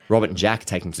 Robert and Jack are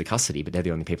taken into custody, but they're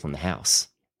the only people in the house.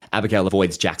 Abigail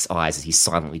avoids Jack's eyes as he's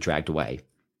silently dragged away.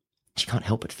 She can't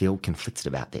help but feel conflicted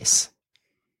about this.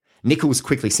 Nichols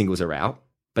quickly singles her out,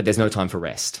 but there's no time for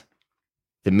rest.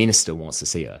 The minister wants to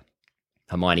see her.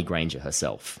 Hermione Granger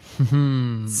herself.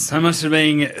 So much for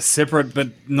being separate but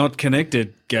not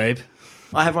connected, Gabe.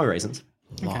 I have my reasons.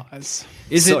 Lies.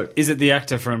 Is it the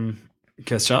actor from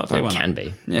Cursed Child? It can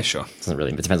be. Yeah, sure.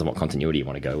 It depends on what continuity you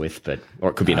want to go with, or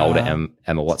it could be an older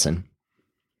Emma Watson.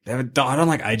 I don't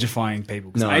like ageifying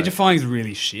people, because No. ageifying is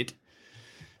really shit.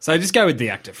 So just go with the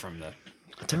actor from the...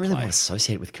 I don't really want to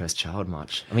associate it with Cursed Child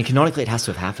much. I mean, canonically it has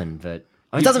to have happened, but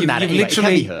it doesn't matter. Anyway, it can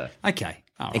be her. Okay.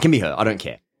 Right. It can be her. I don't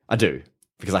care. I do,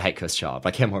 because I hate Cursed Child,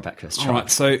 but I care more about Cursed Child. All right,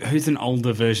 so who's an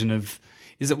older version of...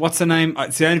 what's her name?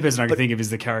 It's the only person I can think of is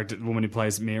the woman who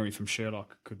plays Mary from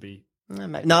Sherlock. Could be...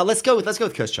 No, let's go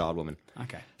with Cursed Child woman.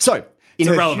 Okay. So, It's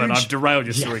irrelevant. I've derailed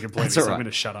your story completely, that's all so I'm right. going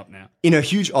to shut up now. In her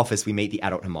huge office, we meet the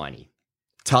adult Hermione.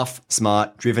 Tough,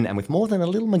 smart, driven, and with more than a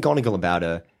little McGonagall about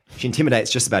her, she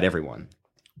intimidates just about everyone.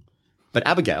 But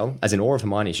Abigail, as in awe of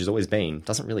Hermione she's always been,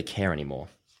 doesn't really care anymore.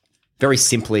 Very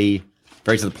simply,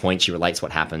 very to the point, she relates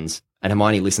what happens, and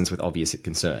Hermione listens with obvious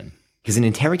concern. Because in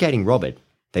interrogating Robert,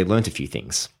 they learnt a few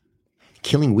things.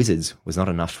 Killing wizards was not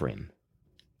enough for him.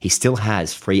 He still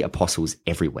has free apostles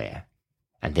everywhere,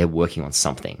 and they're working on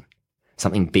something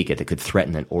bigger that could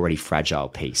threaten an already fragile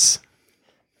peace.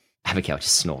 Abigail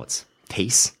just snorts.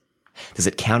 Peace? Does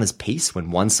it count as peace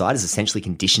when one side is essentially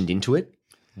conditioned into it?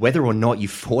 Whether or not you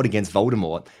fought against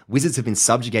Voldemort, wizards have been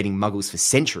subjugating muggles for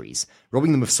centuries,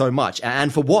 robbing them of so much,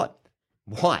 and for what?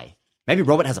 Why? Maybe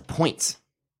Robert has a point.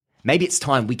 Maybe it's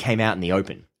time we came out in the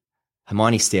open.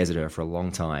 Hermione stares at her for a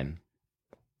long time,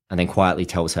 and then quietly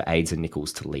tells her aides and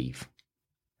Nichols to leave.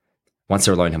 Once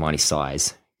they're alone, Hermione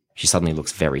sighs. She suddenly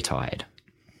looks very tired.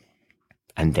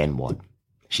 And then what?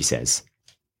 She says.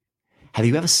 Have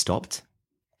you ever stopped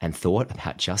and thought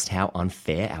about just how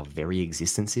unfair our very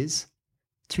existence is?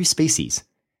 Two species,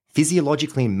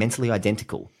 physiologically and mentally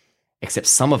identical, except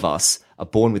some of us are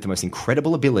born with the most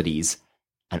incredible abilities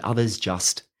and others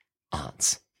just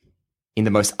aren't. In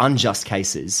the most unjust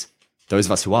cases, those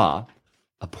of us who are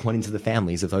born into the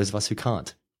families of those of us who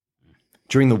can't.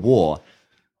 During the war,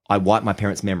 I wiped my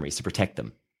parents' memories to protect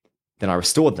them. Then I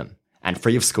restored them, and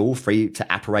free of school, free to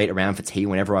apparate around for tea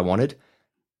whenever I wanted,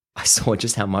 I saw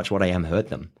just how much what I am hurt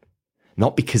them.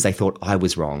 Not because they thought I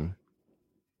was wrong,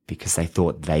 because they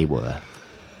thought they were.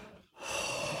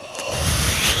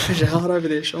 Is your heart over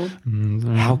there, Sean?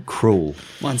 How cruel.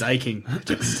 Mine's aching.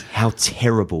 How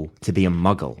terrible to be a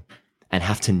muggle and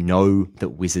have to know that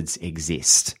wizards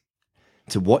exist.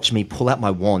 To watch me pull out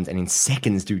my wand and in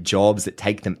seconds do jobs that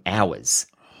take them hours.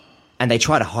 And they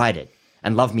try to hide it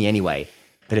and love me anyway.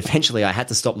 But eventually I had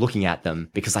to stop looking at them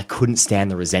because I couldn't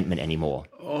stand the resentment anymore.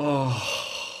 To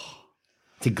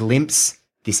glimpse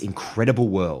this incredible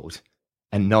world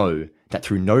and know that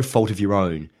through no fault of your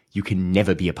own, you can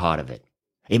never be a part of it.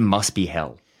 It must be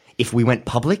hell. If we went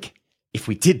public, if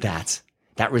we did that,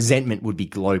 that resentment would be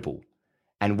global.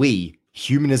 And we,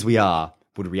 human as we are,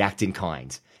 would react in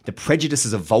kind. The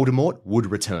prejudices of Voldemort would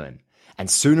return. And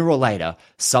sooner or later,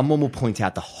 someone will point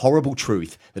out the horrible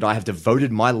truth that I have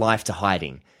devoted my life to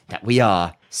hiding, that we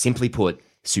are, simply put,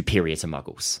 superior to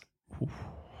Muggles.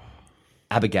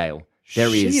 Abigail, She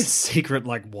is secret,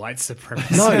 like, white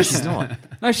supremacist. No, she's not.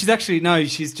 No,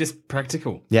 she's just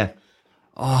practical. Yeah.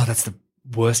 Oh, that's the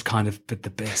worst kind of, but the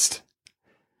best.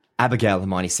 Abigail,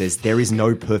 Hermione says, there is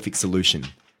no perfect solution,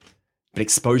 but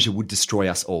exposure would destroy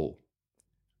us all.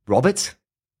 Robert,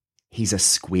 he's a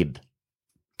squib.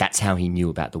 That's how he knew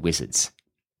about the wizards.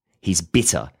 He's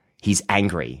bitter, he's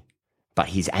angry, but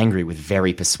he's angry with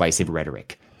very persuasive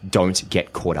rhetoric. Don't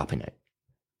get caught up in it.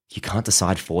 You can't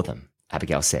decide for them,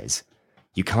 Abigail says.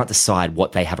 You can't decide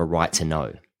what they have a right to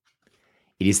know.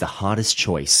 It is the hardest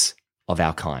choice of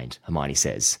our kind, Hermione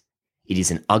says. It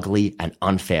is an ugly and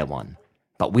unfair one.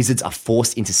 But wizards are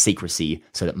forced into secrecy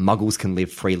so that muggles can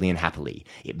live freely and happily.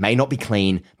 It may not be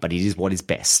clean, but it is what is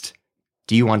best.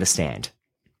 Do you understand?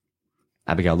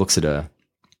 Abigail looks at her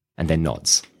and then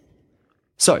nods.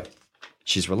 So,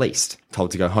 she's released,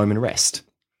 told to go home and rest.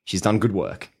 She's done good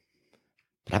work.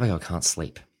 But Abigail can't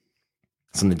sleep.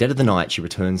 So in the dead of the night, she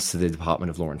returns to the Department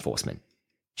of Law Enforcement.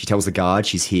 She tells the guard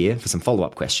she's here for some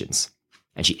follow-up questions,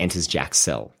 and she enters Jack's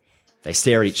cell. They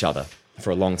stare at each other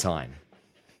for a long time.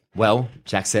 Well,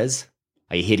 Jack says,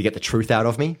 are you here to get the truth out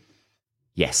of me?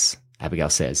 Yes, Abigail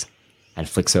says, and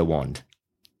flicks her wand.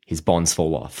 His bonds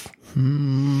fall off.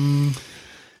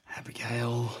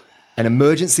 Abigail. An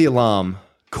emergency alarm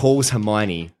calls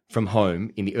Hermione from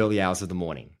home in the early hours of the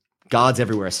morning. Guards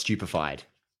everywhere are stupefied,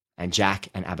 and Jack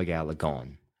and Abigail are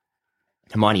gone.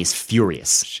 Hermione is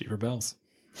furious. She rebels.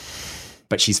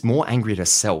 But she's more angry at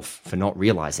herself for not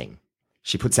realizing.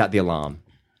 She puts out the alarm.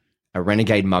 A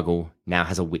renegade muggle now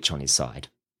has a witch on his side.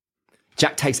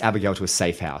 Jack takes Abigail to a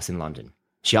safe house in London.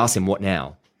 She asks him what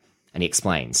now, and he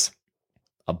explains.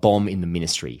 A bomb in the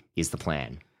Ministry is the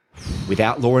plan.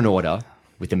 Without law and order,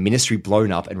 with the Ministry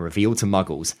blown up and revealed to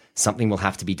muggles, something will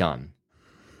have to be done.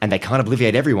 And they can't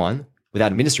obliviate everyone.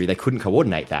 Without a Ministry, they couldn't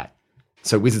coordinate that.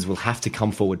 So wizards will have to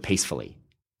come forward peacefully.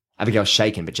 Abigail's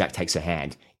shaken, but Jack takes her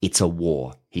hand. It's a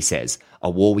war, he says. A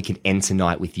war we can end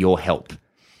tonight with your help.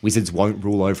 Wizards won't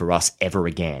rule over us ever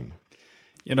again.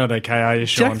 You're not okay, are you,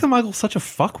 Sean? Jack the Muggle's such a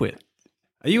fuckwit.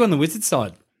 Are you on the wizard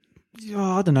side?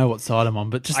 Oh, I don't know what side I'm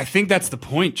on, but just... I think that's the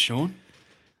point, Sean.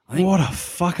 What a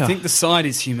fucker. I think the side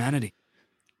is humanity.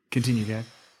 Continue, Gav.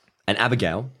 And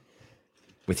Abigail,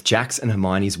 with Jack's and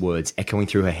Hermione's words echoing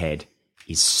through her head,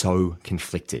 is so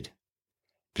conflicted.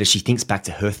 But as she thinks back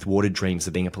to her thwarted dreams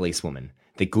of being a policewoman,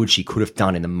 the good she could have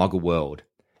done in the Muggle world,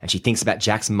 and she thinks about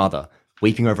Jack's mother,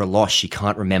 weeping over a loss she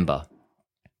can't remember,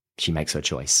 she makes her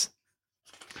choice.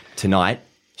 Tonight,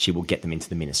 she will get them into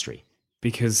the Ministry.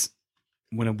 Because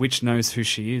when a witch knows who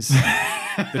she is,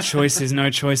 the choice is no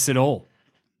choice at all.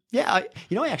 Yeah,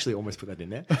 I actually almost put that in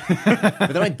there.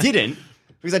 But then I didn't,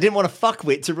 because I didn't want a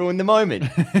fuckwit to ruin the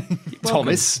moment.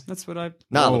 Thomas. That's what I...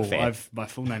 Nah, look fair. My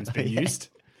full name's been used.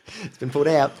 It's been pulled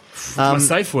out. It's my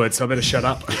safe word, so I better shut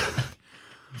up.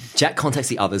 Jack contacts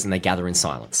the others and they gather in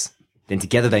silence. Then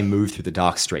together they move through the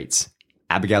dark streets,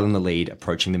 Abigail in the lead,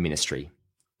 approaching the Ministry.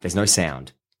 There's no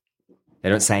sound. They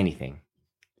don't say anything,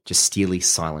 just steely,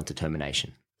 silent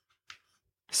determination.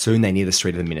 Soon they near the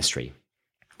street of the Ministry.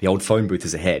 The old phone booth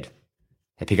is ahead.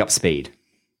 They pick up speed.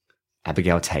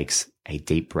 Abigail takes a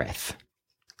deep breath,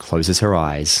 closes her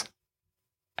eyes,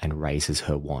 and raises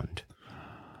her wand.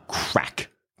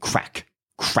 Crack, crack,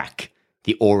 crack.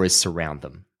 The auras surround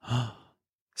them.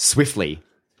 Swiftly,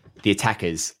 the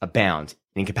attackers are bound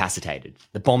and incapacitated.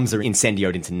 The bombs are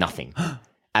incendioed into nothing.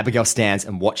 Abigail stands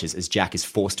and watches as Jack is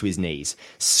forced to his knees,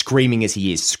 screaming as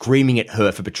he is, screaming at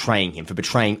her for betraying him, for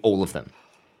betraying all of them.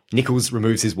 Nichols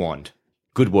removes his wand.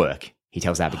 Good work, he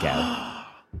tells Abigail.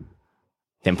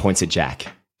 Then points at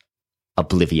Jack.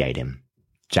 Obliviate him.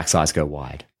 Jack's eyes go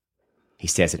wide. He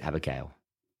stares at Abigail.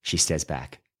 She stares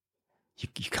back. You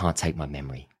can't take my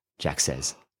memory, Jack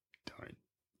says. Don't.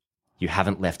 You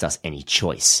haven't left us any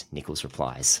choice, Nichols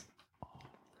replies.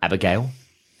 Abigail,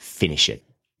 finish it.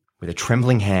 With a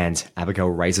trembling hand, Abigail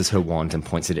raises her wand and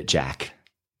points it at Jack.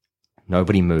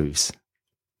 Nobody moves.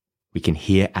 We can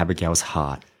hear Abigail's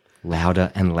heart,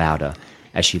 louder and louder,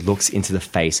 as she looks into the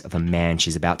face of a man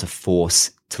she's about to force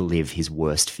to live his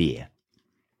worst fear.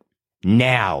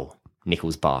 Now,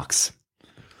 Nichols barks.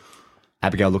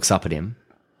 Abigail looks up at him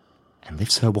and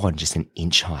lifts her wand just an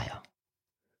inch higher.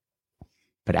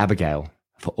 But Abigail,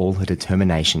 for all her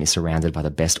determination, is surrounded by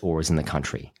the best auras in the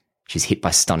country. She's hit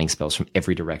by stunning spells from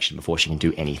every direction before she can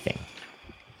do anything.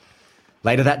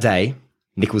 Later that day,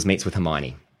 Nichols meets with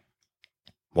Hermione.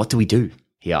 What do we do?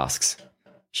 He asks.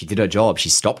 She did her job. She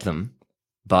stopped them.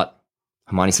 But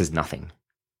Hermione says nothing.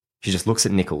 She just looks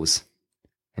at Nichols,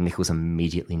 and Nichols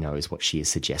immediately knows what she is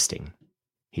suggesting.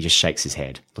 He just shakes his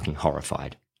head, looking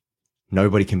horrified.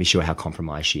 Nobody can be sure how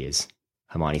compromised she is,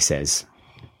 Hermione says.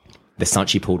 The stunt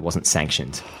she pulled wasn't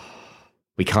sanctioned.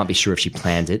 We can't be sure if she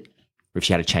planned it or if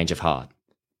she had a change of heart.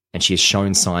 And she has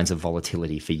shown signs of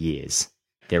volatility for years.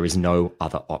 There is no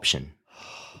other option.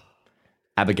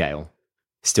 Abigail,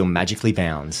 still magically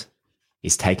bound,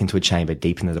 is taken to a chamber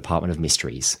deep in the Department of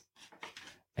Mysteries.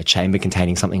 A chamber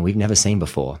containing something we've never seen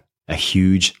before. A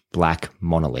huge black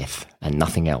monolith and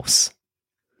nothing else.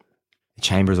 The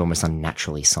chamber is almost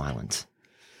unnaturally silent.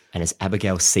 And as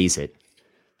Abigail sees it,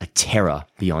 a terror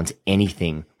beyond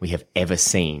anything we have ever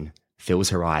seen fills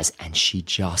her eyes, and she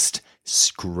just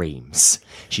screams.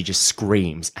 She just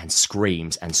screams and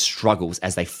screams and struggles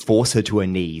as they force her to her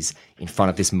knees in front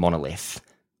of this monolith.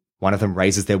 One of them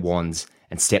raises their wands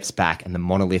and steps back, and the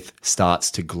monolith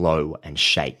starts to glow and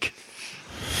shake.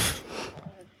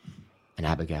 And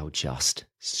Abigail just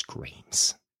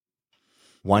screams.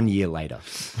 1 year later.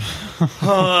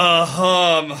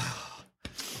 I'm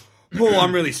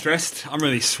really stressed. I'm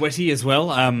really sweaty as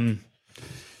well.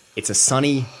 It's a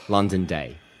sunny London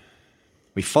day.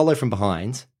 We follow from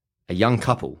behind a young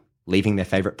couple leaving their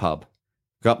favourite pub.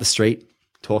 Go up the street,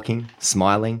 talking,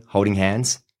 smiling, holding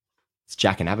hands. It's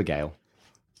Jack and Abigail.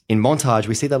 In montage,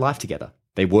 we see their life together.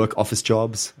 They work office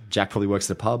jobs. Jack probably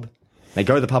works at a pub. They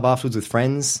go to the pub afterwards with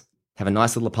friends, have a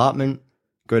nice little apartment,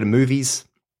 go to movies.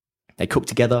 They cook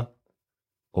together,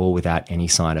 all without any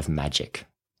sign of magic.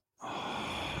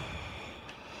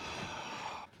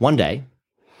 One day,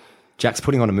 Jack's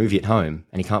putting on a movie at home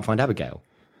and he can't find Abigail.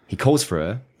 He calls for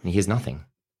her and he hears nothing.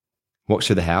 Walks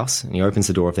through the house and he opens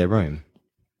the door of their room.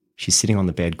 She's sitting on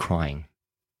the bed crying.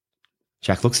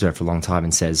 Jack looks at her for a long time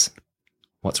and says,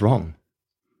 "What's wrong?"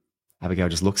 Abigail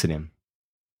just looks at him.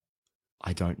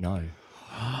 "I don't know."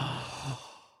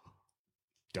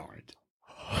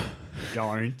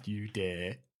 Don't you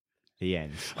dare. The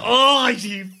end. Oh,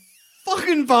 you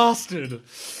fucking bastard.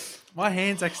 My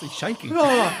hand's actually shaking.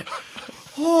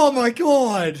 Oh my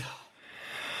God.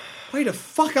 Way to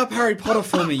fuck up Harry Potter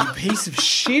for me, you piece of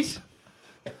shit.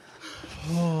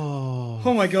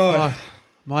 Oh my God.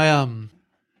 My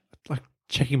like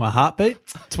checking my heartbeat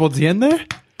towards the end there.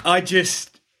 Can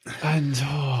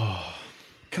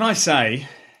I say,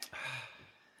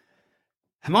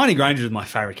 Hermione Granger is my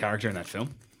favourite character in that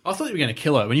film. I thought you were going to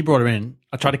kill her. When you brought her in,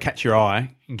 I tried to catch your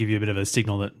eye and give you a bit of a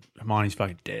signal that Hermione's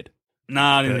fucking dead.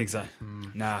 Nah, I didn't think so.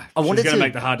 Nah, I wanted she's going to to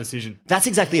make the hard decision. That's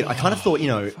exactly it. I kind of thought,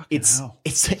 it's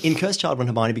in Cursed Child when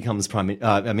Hermione becomes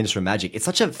Minister of Magic. It's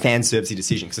such a fan servicey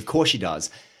decision because of course she does.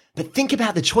 But think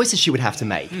about the choices she would have to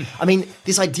make. I mean,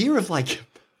 this idea of like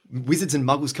wizards and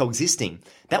muggles coexisting,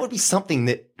 that would be something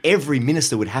that every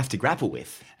minister would have to grapple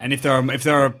with. And if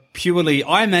there are purely,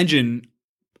 I imagine,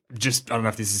 I don't know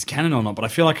if this is canon or not, but I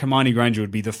feel like Hermione Granger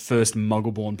would be the first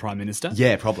Muggle-born Prime Minister.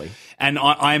 Yeah, probably. And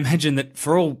I imagine that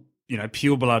for all,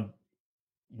 pure-blood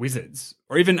wizards,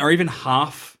 or even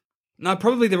half, no,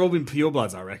 probably they've all been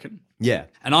purebloods, I reckon. Yeah.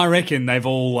 And I reckon they've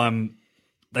all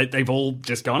they've all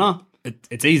just gone,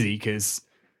 it's easy because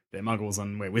they're Muggles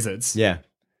and we're wizards. Yeah.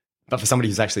 But for somebody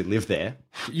who's actually lived there.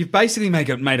 You've basically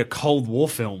made a Cold War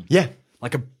film. Yeah.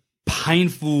 Like a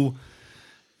painful,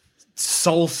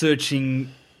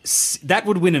 soul-searching. That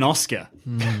would win an Oscar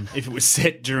if it was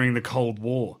set during the Cold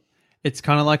War. It's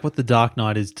kind of like what The Dark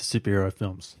Knight is to superhero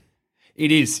films.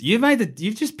 It is.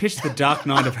 You've just pitched the Dark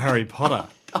Knight of Harry Potter.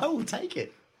 I will take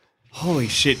it. Holy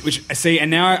shit!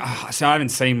 I haven't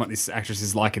seen what this actress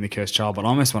is like in The Cursed Child, but I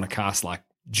almost want to cast like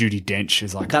Judi Dench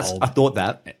as like old I thought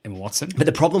that. Emma Watson. But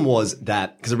the problem was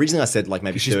that because originally I said like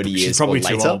maybe 30 years she's probably or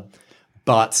too later. old.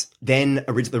 But then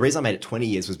the reason I made it 20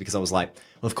 years was because I was like,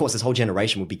 well, of course, this whole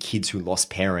generation would be kids who lost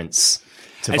parents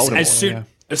to Voldemort.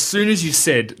 As soon as you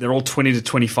said they're all 20 to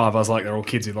 25, I was like, they're all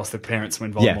kids who lost their parents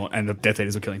when Voldemort and the Death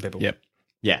Eaters were killing people. Yep.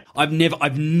 Yeah. I've never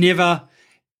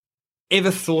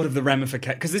ever thought of the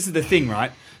ramification, because this is the thing,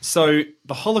 right? So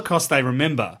the Holocaust they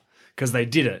remember because they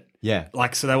did it. Yeah.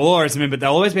 Like, so they will always remember,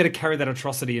 they'll always be able to carry that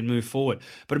atrocity and move forward.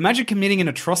 But imagine committing an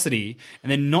atrocity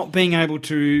and then not being able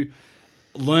to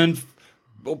learn,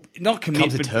 or not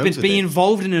commit, but be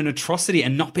involved in an atrocity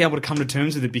and not be able to come to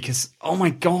terms with it because, oh my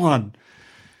God,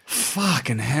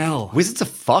 fucking hell. Wizards are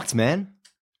fucked, man.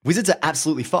 Wizards are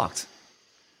absolutely fucked.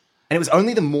 And it was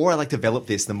only the more I developed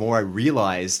this, the more I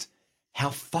realized how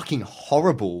fucking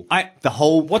horrible the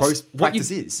whole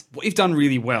practice is. What you've done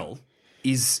really well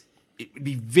is it would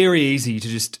be very easy to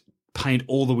just paint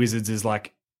all the wizards as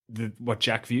like what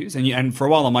Jack views. And for a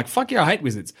while I'm like, fuck yeah, I hate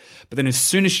wizards. But then as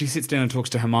soon as she sits down and talks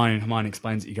to Hermione and Hermione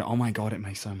explains it, you go, oh my God, it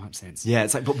makes so much sense. Yeah,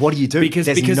 it's like, but what do you do? Because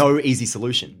there's no easy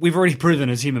solution. We've already proven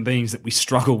as human beings that we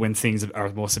struggle when things are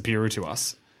more superior to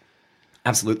us.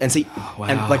 Absolutely. And see,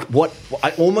 and like I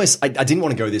didn't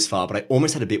want to go this far, but I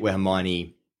almost had a bit where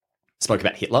Hermione spoke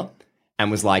about Hitler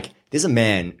and was like, there's a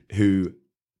man who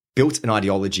built an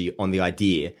ideology on the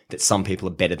idea that some people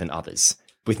are better than others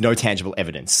with no tangible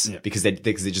evidence because it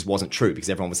just wasn't true because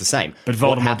everyone was the same. But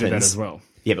Voldemort did that as well.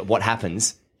 Yeah, but what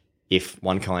happens if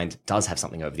one kind does have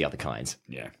something over the other kind?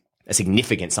 Yeah. A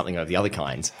significant something over the other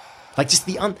kind. Like just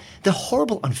the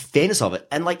horrible unfairness of it.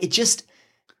 And like it just...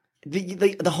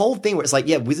 The whole thing where it's like,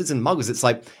 yeah, wizards and muggles, it's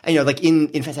like, and, you know, like in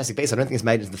Fantastic Beasts, I don't think it's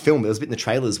made into the film, but there was a bit in the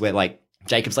trailers where like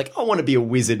Jacob's like, I want to be a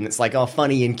wizard, and it's like, oh,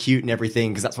 funny and cute and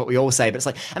everything, because that's what we all say. But it's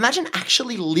like, imagine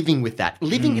actually living with that,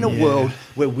 living in a world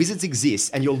where wizards exist,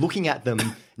 and you're looking at them,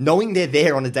 knowing they're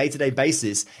there on a day-to-day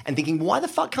basis, and thinking, why the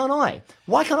fuck can't I?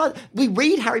 Why can't I? We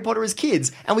read Harry Potter as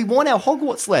kids, and we want our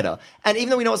Hogwarts letter. And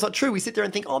even though we know it's not true, we sit there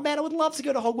and think, oh man, I would love to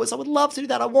go to Hogwarts. I would love to do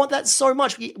that. I want that so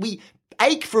much. We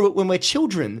ache for it when we're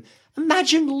children.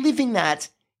 Imagine living that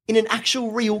in an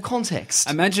actual real context.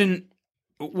 Imagine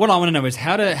what I want to know is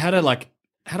how to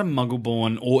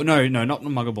Muggleborn or no, not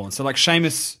Muggleborn. So like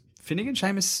Seamus Finnegan,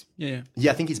 Yeah,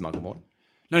 I think he's Muggleborn.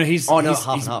 No, he's half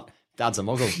and half. Dad's a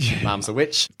Muggle, Mum's a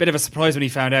witch. Bit of a surprise when he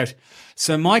found out.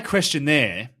 So my question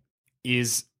there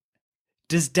is,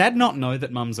 does Dad not know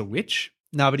that Mum's a witch?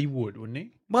 No, but he would, wouldn't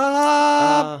he?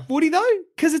 Would he though?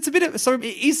 Because it's a bit of does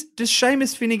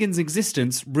Seamus Finnegan's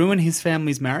existence ruin his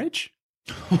family's marriage?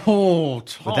 Oh,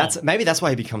 Tom. But maybe that's why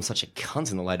he becomes such a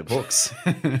cunt in the later books.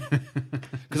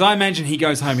 Because I imagine he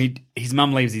goes home, his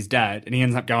mum leaves his dad, and he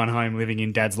ends up going home living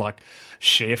in Dad's like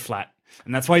share flat,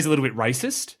 and that's why he's a little bit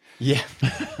racist. Yeah,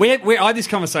 I had this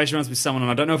conversation once with someone,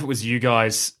 and I don't know if it was you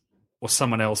guys or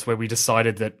someone else, where we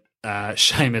decided that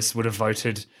Seamus would have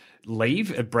voted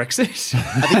leave at Brexit.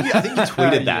 I think you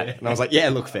tweeted that, and I was like, yeah,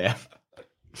 look fair.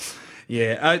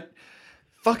 Yeah,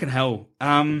 fucking hell.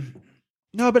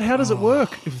 No, but how does it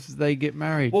work if they get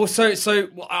married? Well, so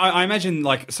I imagine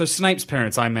so Snape's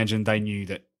parents, I imagine they knew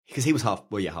that because he was half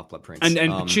Blood Prince, and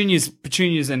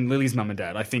Petunia's and Lily's mum and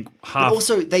dad, I think half. But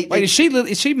also, is she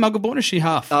Muggleborn or is she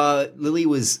half? Lily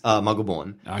was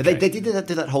Muggleborn, okay. But they did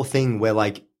that whole thing where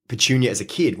like Petunia as a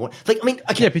kid,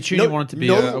 Petunia wanted to be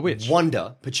a witch. No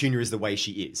wonder Petunia is the way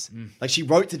she is. Like she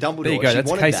wrote to Dumbledore. There you go. She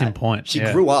that's case in point. She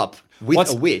grew up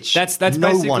with a witch. That's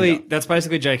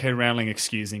basically J.K. Rowling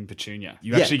excusing Petunia.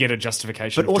 You actually get a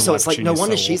justification. But also, it's like no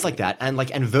wonder so she's awful. like that,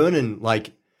 and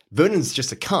Vernon's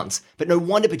just a cunt. But no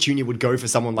wonder Petunia would go for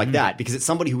someone like that because it's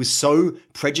somebody who is so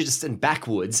prejudiced and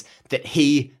backwards that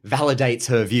he validates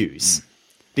her views.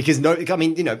 Because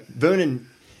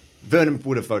Vernon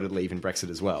would have voted leave in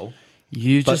Brexit as well.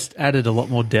 You just added a lot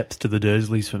more depth to the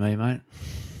Dursleys for me, mate.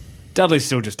 Dudley's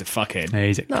still just a fuckhead.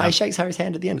 Yeah, he shakes Harry's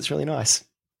hand at the end. It's really nice.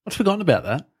 I'd forgotten about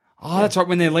that. Oh, that's right,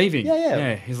 when they're leaving.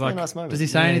 Yeah. He's like, nice moment. Does he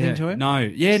say anything to him? No.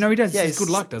 Yeah, no, he does. Yeah, it's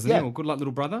good luck, doesn't he? Or good luck,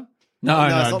 little brother.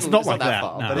 No, it's not like that.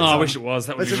 Far, no. but I wish it was.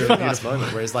 That would it's be a really really nice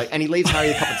moment where he's like, and he leaves Harry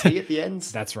a cup of tea at the end.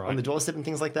 That's right. On the doorstep and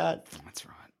things like that. That's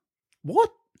right.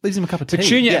 What? Leaves him a cup of tea?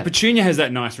 Petunia has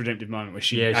that nice redemptive moment where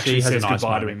she actually says nice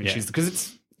goodbye to him, and because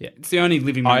it's the only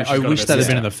living moment. I wish that had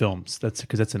been in the films.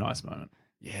 Because that's a nice moment.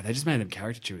 Yeah, they just made them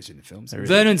caricatures in the films.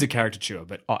 Vernon's a caricature,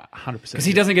 but 100%. Because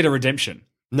he doesn't get a redemption.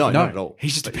 No, not at all.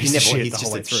 He's just a piece of shit. He's the whole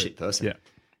just way a through. shit person.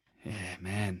 Yeah,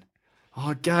 man.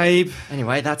 Oh, Gabe.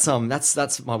 Anyway, that's my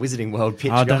Wizarding World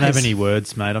pitch. I don't guys. have any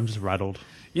words, mate. I'm just rattled.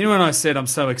 You know when I said I'm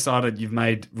so excited you've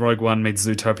made Rogue One meets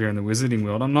Zootopia in the Wizarding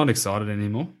World? I'm not excited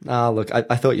anymore. Look,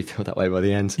 I thought you'd feel that way by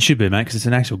the end. You should be, mate, because it's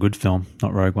an actual good film,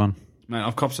 not Rogue One. Man,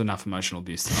 I've copped enough emotional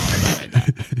abuse tonight.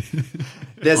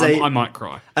 I might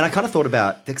cry. And I kind of thought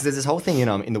about, because there's this whole thing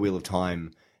in the Wheel of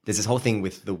Time. There's this whole thing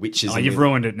with the witches. Oh, you've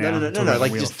ruined it now. No.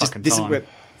 Like just this is where.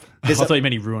 I thought you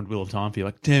meant he ruined Wheel of Time for you.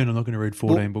 Like, damn, I'm not going to read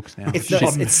 14 books now. It's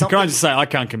something, can I just say I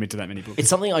can't commit to that many books. It's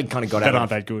something I kind of got that out aren't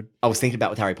that good. I was thinking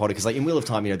about with Harry Potter because, like in Wheel of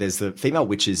Time, there's the female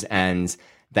witches and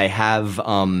they have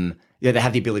they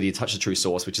have the ability to touch the true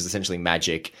source, which is essentially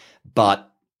magic,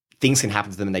 but things can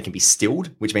happen to them and they can be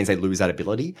stilled, which means they lose that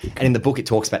ability. And in the book, it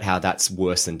talks about how that's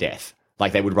worse than death.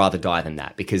 Like they would rather die than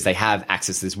that because they have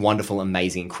access to this wonderful,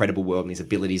 amazing, incredible world and these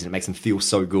abilities, and it makes them feel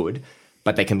so good,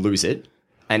 but they can lose it.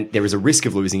 And there is a risk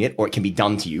of losing it, or it can be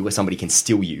done to you, where somebody can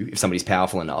steal you if somebody's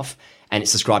powerful enough. And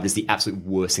it's described as the absolute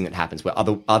worst thing that happens, where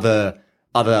other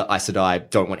other Aes Sedai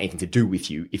don't want anything to do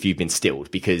with you if you've been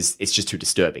stilled because it's just too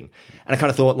disturbing. And I kind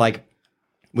of thought, like,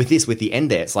 with the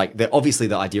end there, it's like, obviously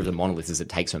the idea of the monolith is it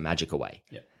takes her magic away.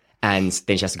 Yeah. And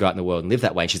then she has to go out in the world and live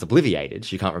that way, and she's obliviated.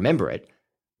 She can't remember it.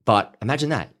 But imagine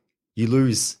that. You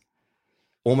lose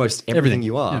almost everything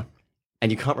you are,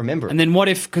 and you can't remember it. And then what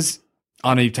if, because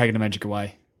I know you've taken the magic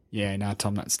away. Yeah, no,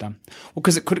 Tom, that's done. Well,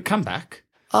 because could it come back?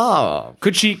 Oh.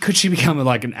 Could she become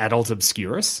like an adult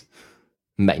Obscurus?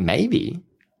 Maybe.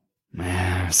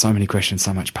 So many questions,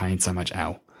 so much pain, so much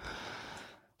ow.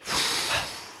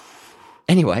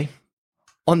 Anyway,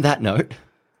 on that note,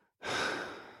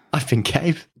 I've been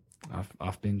Gabe.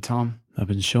 I've been Tom. I've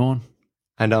been Sean.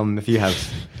 And if you have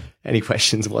any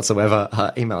questions whatsoever,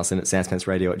 email us in at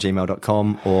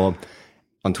sanspantsradio@gmail.com or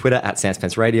on Twitter at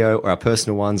sanspantsradio, or our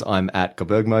personal ones. I'm at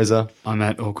Gobergmoser. I'm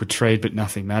at Awkward Trade, but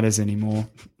nothing matters anymore.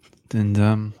 And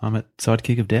I'm at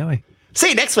Sidekick of Dowie. See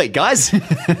you next week, guys.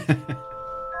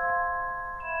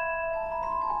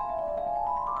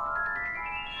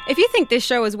 If you think this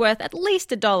show is worth at least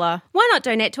 $1, why not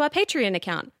donate to our Patreon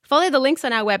account? Follow the links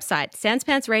on our website,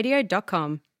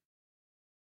 sanspantsradio.com.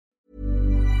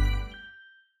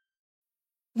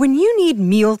 When you need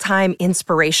mealtime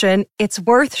inspiration, it's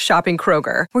worth shopping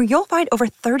Kroger, where you'll find over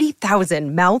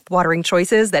 30,000 mouth-watering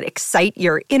choices that excite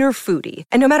your inner foodie.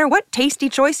 And no matter what tasty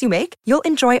choice you make, you'll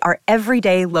enjoy our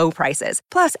everyday low prices,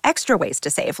 plus extra ways to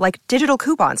save, like digital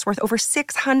coupons worth over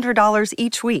 $600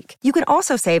 each week. You can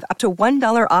also save up to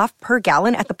 $1 off per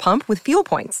gallon at the pump with fuel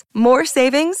points. More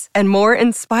savings and more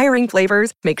inspiring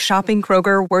flavors make shopping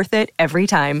Kroger worth it every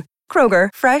time. Kroger,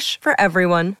 fresh for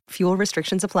everyone. Fuel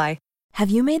restrictions apply. Have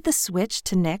you made the switch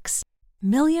to Knix?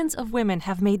 Millions of women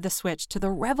have made the switch to the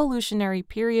revolutionary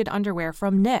period underwear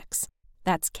from Knix.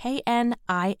 That's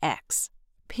Knix.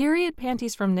 Period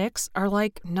panties from Knix are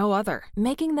like no other,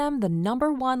 making them the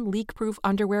 #1 leak-proof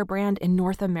underwear brand in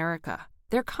North America.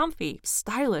 They're comfy,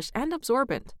 stylish, and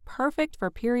absorbent, perfect for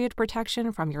period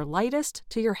protection from your lightest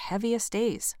to your heaviest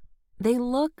days. They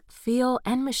look, feel,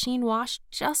 and machine wash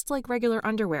just like regular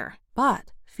underwear,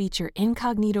 but feature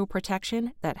incognito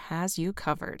protection that has you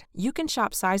covered. You can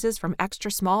shop sizes from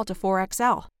extra small to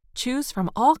 4XL. Choose from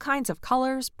all kinds of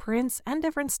colors, prints, and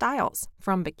different styles,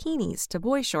 from bikinis to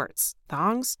boy shorts,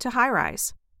 thongs to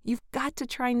high-rise. You've got to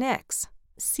try Knix.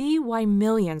 See why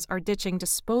millions are ditching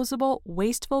disposable,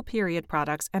 wasteful period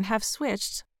products and have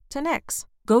switched to Knix.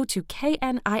 Go to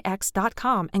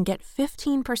knix.com and get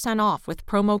 15% off with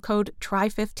promo code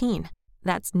TRY15.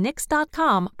 That's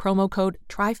Knix.com, promo code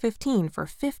TRY15 for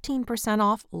 15%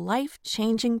 off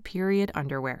life-changing period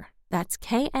underwear. That's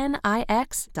knix.com.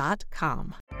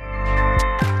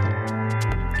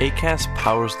 Acast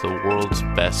powers the world's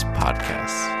best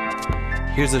podcasts.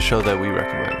 Here's a show that we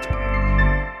recommend.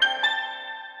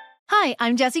 Hi,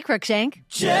 I'm Jessie Cruikshank.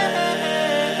 Jessie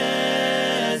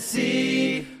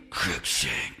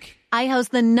Cruikshank. I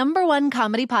host the #1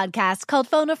 comedy podcast called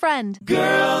Phone a Friend.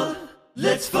 Girl,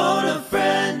 let's phone a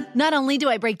friend. Not only do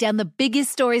I break down the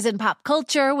biggest stories in pop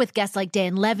culture with guests like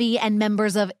Dan Levy and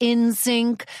members of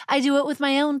NSYNC, I do it with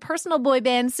my own personal boy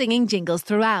band singing jingles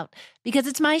throughout. Because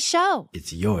it's my show.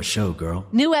 It's your show, girl.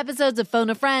 New episodes of Phone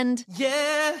a Friend.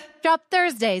 Yeah. Drop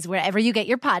Thursdays wherever you get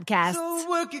your podcasts. So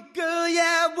work it, girl,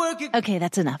 yeah, work it. Okay,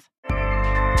 that's enough.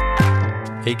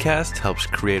 Acast helps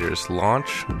creators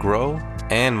launch, grow,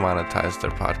 and monetize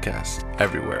their podcasts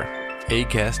everywhere.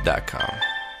 Acast.com.